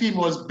self-esteem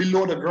was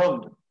below the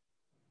ground.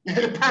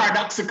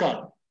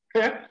 Paradoxical.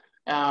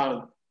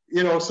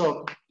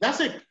 So that's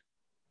it.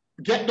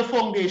 Get the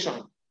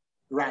foundation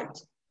right.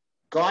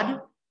 God,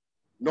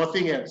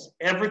 nothing else.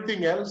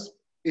 Everything else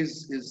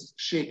is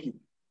shaky.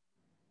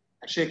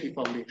 A shaky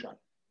foundation.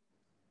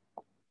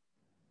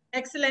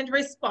 Excellent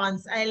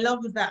response. I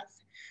love that.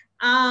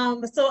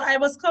 So I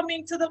was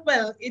coming to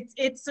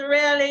it's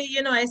really,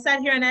 I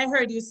sat here and I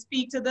heard you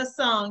speak to the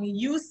song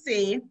You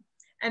Say,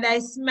 and I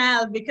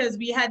smiled because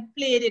we had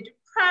played it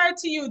prior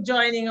to you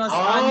joining us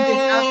on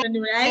this Oh,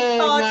 afternoon,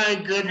 oh my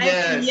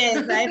goodness.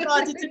 yes, I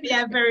thought it to be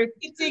a very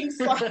fitting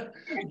song,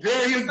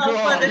 There you song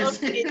for go. the You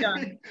occasion.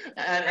 see,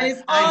 And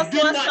it's I also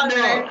did a not song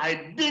that know.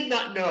 I did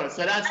not know.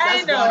 So I that's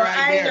God know, right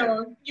I there.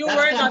 know. You That's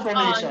were not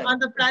confirmation. on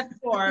the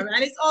platform.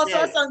 And it's also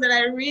a Yes. song that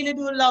I really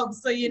do love.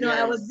 So, you know,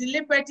 I was Yes.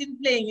 deliberate in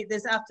playing it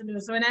this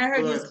afternoon. So when I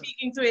heard you Good.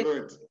 speaking to it,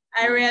 Good.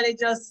 I Good. really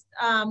just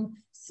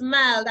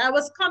smiled. I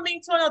was coming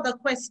to another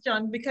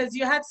question because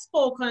you had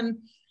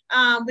spoken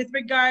with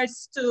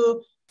regards to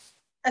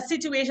a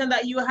situation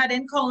that you had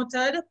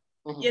encountered,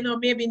 you know,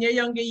 maybe in your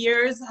younger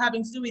years,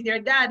 having to do with your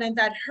dad, and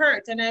that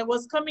hurt. And I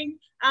was coming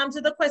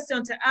to the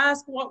question to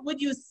ask, what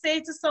would you say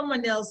to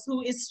someone else who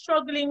is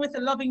struggling with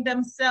loving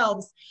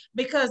themselves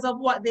because of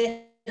what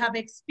they have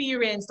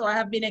experienced or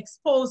have been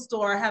exposed to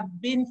or have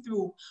been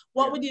through?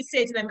 What would you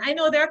say to them? I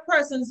know there are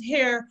persons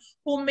here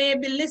who may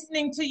be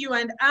listening to you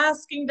and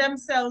asking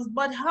themselves,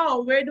 but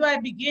how? Where do I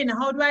begin?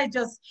 How do I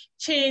just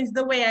change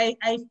the way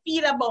I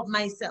feel about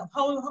myself?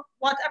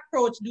 What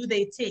approach do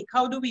they take?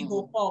 How do we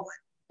go forward?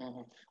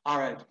 All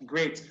right,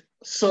 great.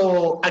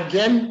 So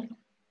again,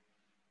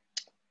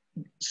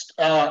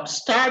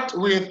 start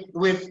with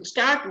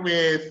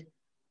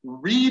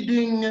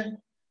reading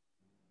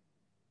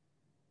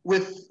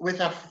with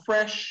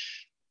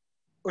fresh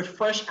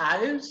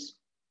eyes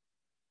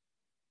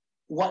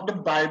what the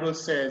Bible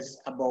says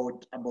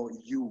about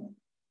you.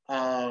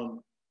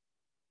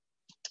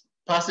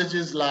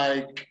 Passages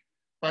like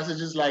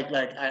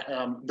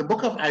the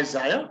book of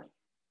Isaiah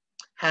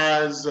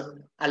has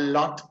a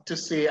lot to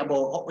say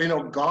about, you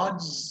know,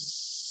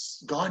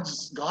 God's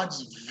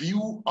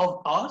view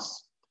of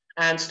us.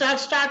 And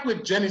start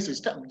with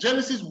Genesis.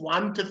 Genesis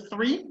 1 to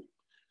 3.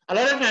 A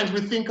lot of times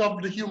we think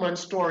of the human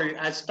story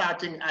as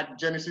starting at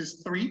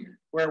Genesis 3,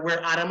 where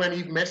Adam and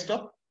Eve messed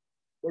up.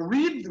 But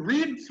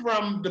read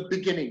from the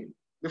beginning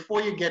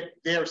before you get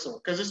there, so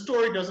because the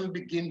story doesn't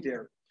begin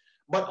there.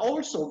 But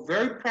also,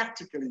 very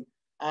practically,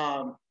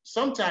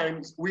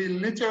 sometimes we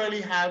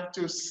literally have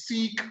to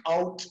seek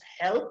out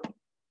help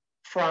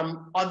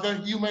from other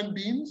human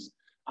beings.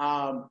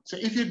 So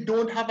if you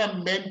don't have a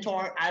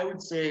mentor, I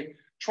would say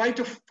try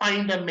to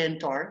find a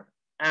mentor.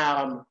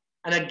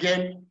 And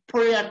again,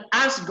 pray and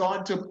ask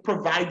God to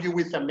provide you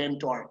with a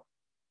mentor.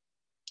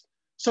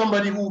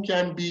 Somebody who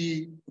can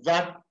be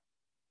that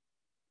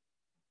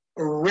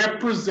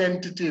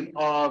representative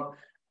of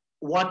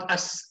what a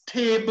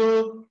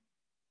stable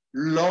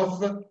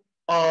love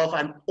of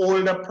an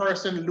older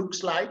person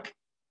looks like.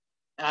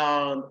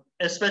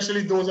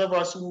 Especially those of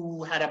us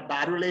who had a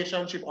bad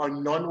relationship or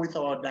none with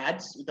our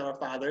dads, with our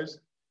fathers.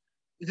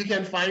 If you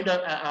can find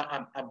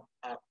a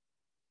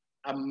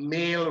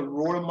male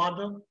role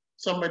model,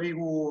 somebody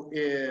who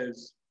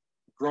is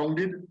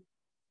grounded,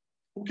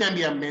 who can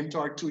be a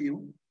mentor to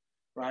you,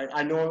 right?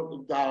 I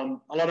know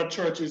a lot of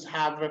churches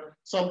have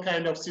some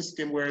kind of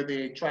system where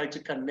they try to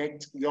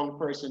connect young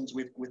persons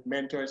with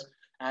mentors.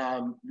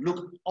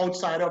 Look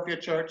outside of your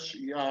church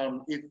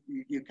if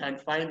you can't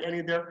find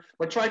any there,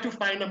 but try to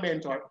find a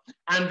mentor.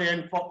 And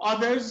then for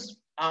others,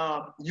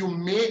 you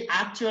may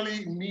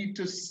actually need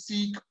to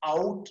seek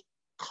out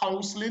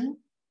counseling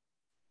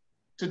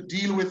to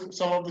deal with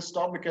some of the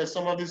stuff, because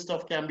some of this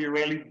stuff can be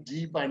really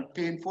deep and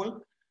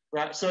painful,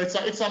 right? So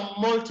it's a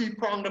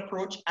multi-pronged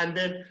approach, and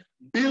then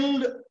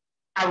build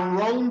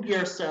around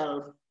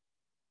yourself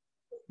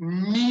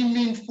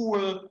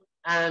meaningful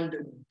and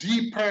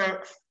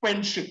deeper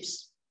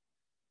friendships.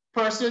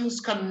 Persons,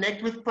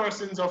 connect with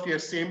persons of your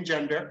same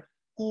gender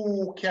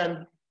who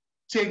can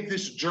take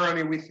this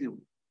journey with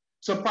you.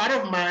 So part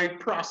of my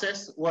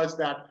process was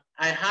that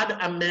I had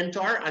a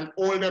mentor, an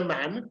older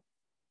man,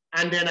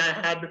 and then I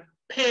had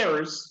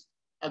pairs,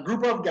 a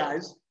group of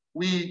guys.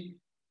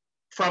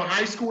 From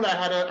high school, I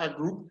had a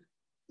group,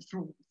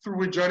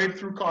 we journeyed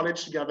through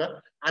college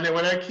together. And then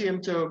when I came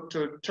to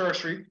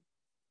tertiary,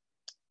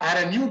 I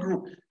had a new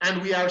group,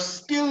 and we are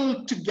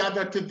still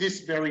together to this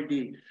very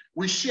day.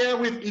 We share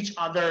with each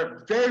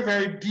other very,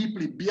 very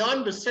deeply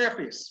beyond the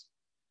surface.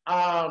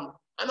 I'm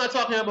not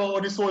talking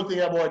about this whole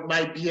thing about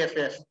my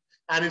BFF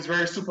and it's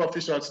very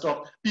superficial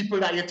stuff. People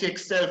that you take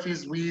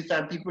selfies with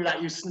and people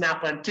that you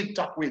snap and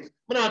TikTok with.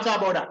 We're not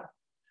talking about that.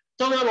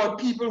 Talking about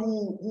people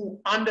who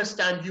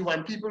understand you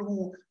and people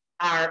who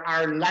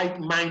are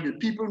like-minded,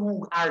 people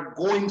who are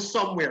going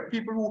somewhere,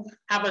 people who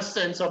have a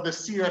sense of the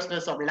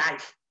seriousness of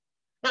life.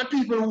 Not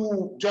people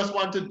who just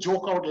want to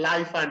joke out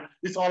life and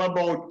it's all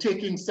about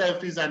taking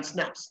selfies and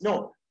snaps.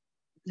 No,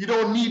 you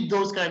don't need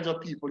those kinds of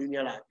people in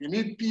your life. You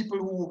need people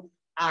who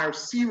are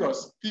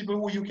serious, people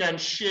who you can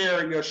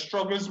share your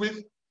struggles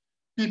with,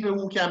 people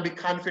who can be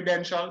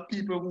confidential,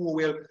 people who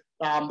will,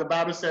 the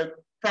Bible said,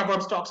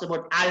 Proverbs talks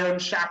about iron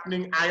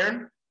sharpening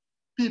iron,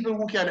 people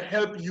who can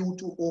help you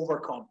to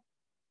overcome.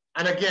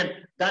 And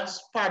again,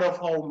 that's part of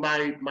how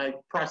my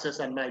process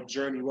and my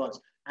journey was.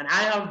 And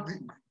I have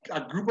a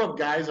group of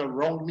guys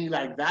around me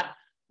like that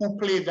who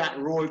play that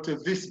role to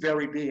this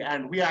very day.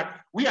 And we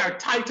are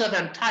tighter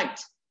than tight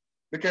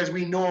because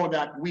we know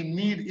that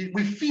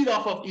we feed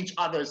off of each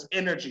other's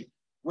energy.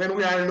 when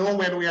we are low,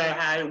 when we are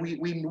high. We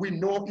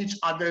know each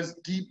other's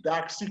deep,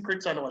 dark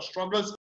secrets and our struggles.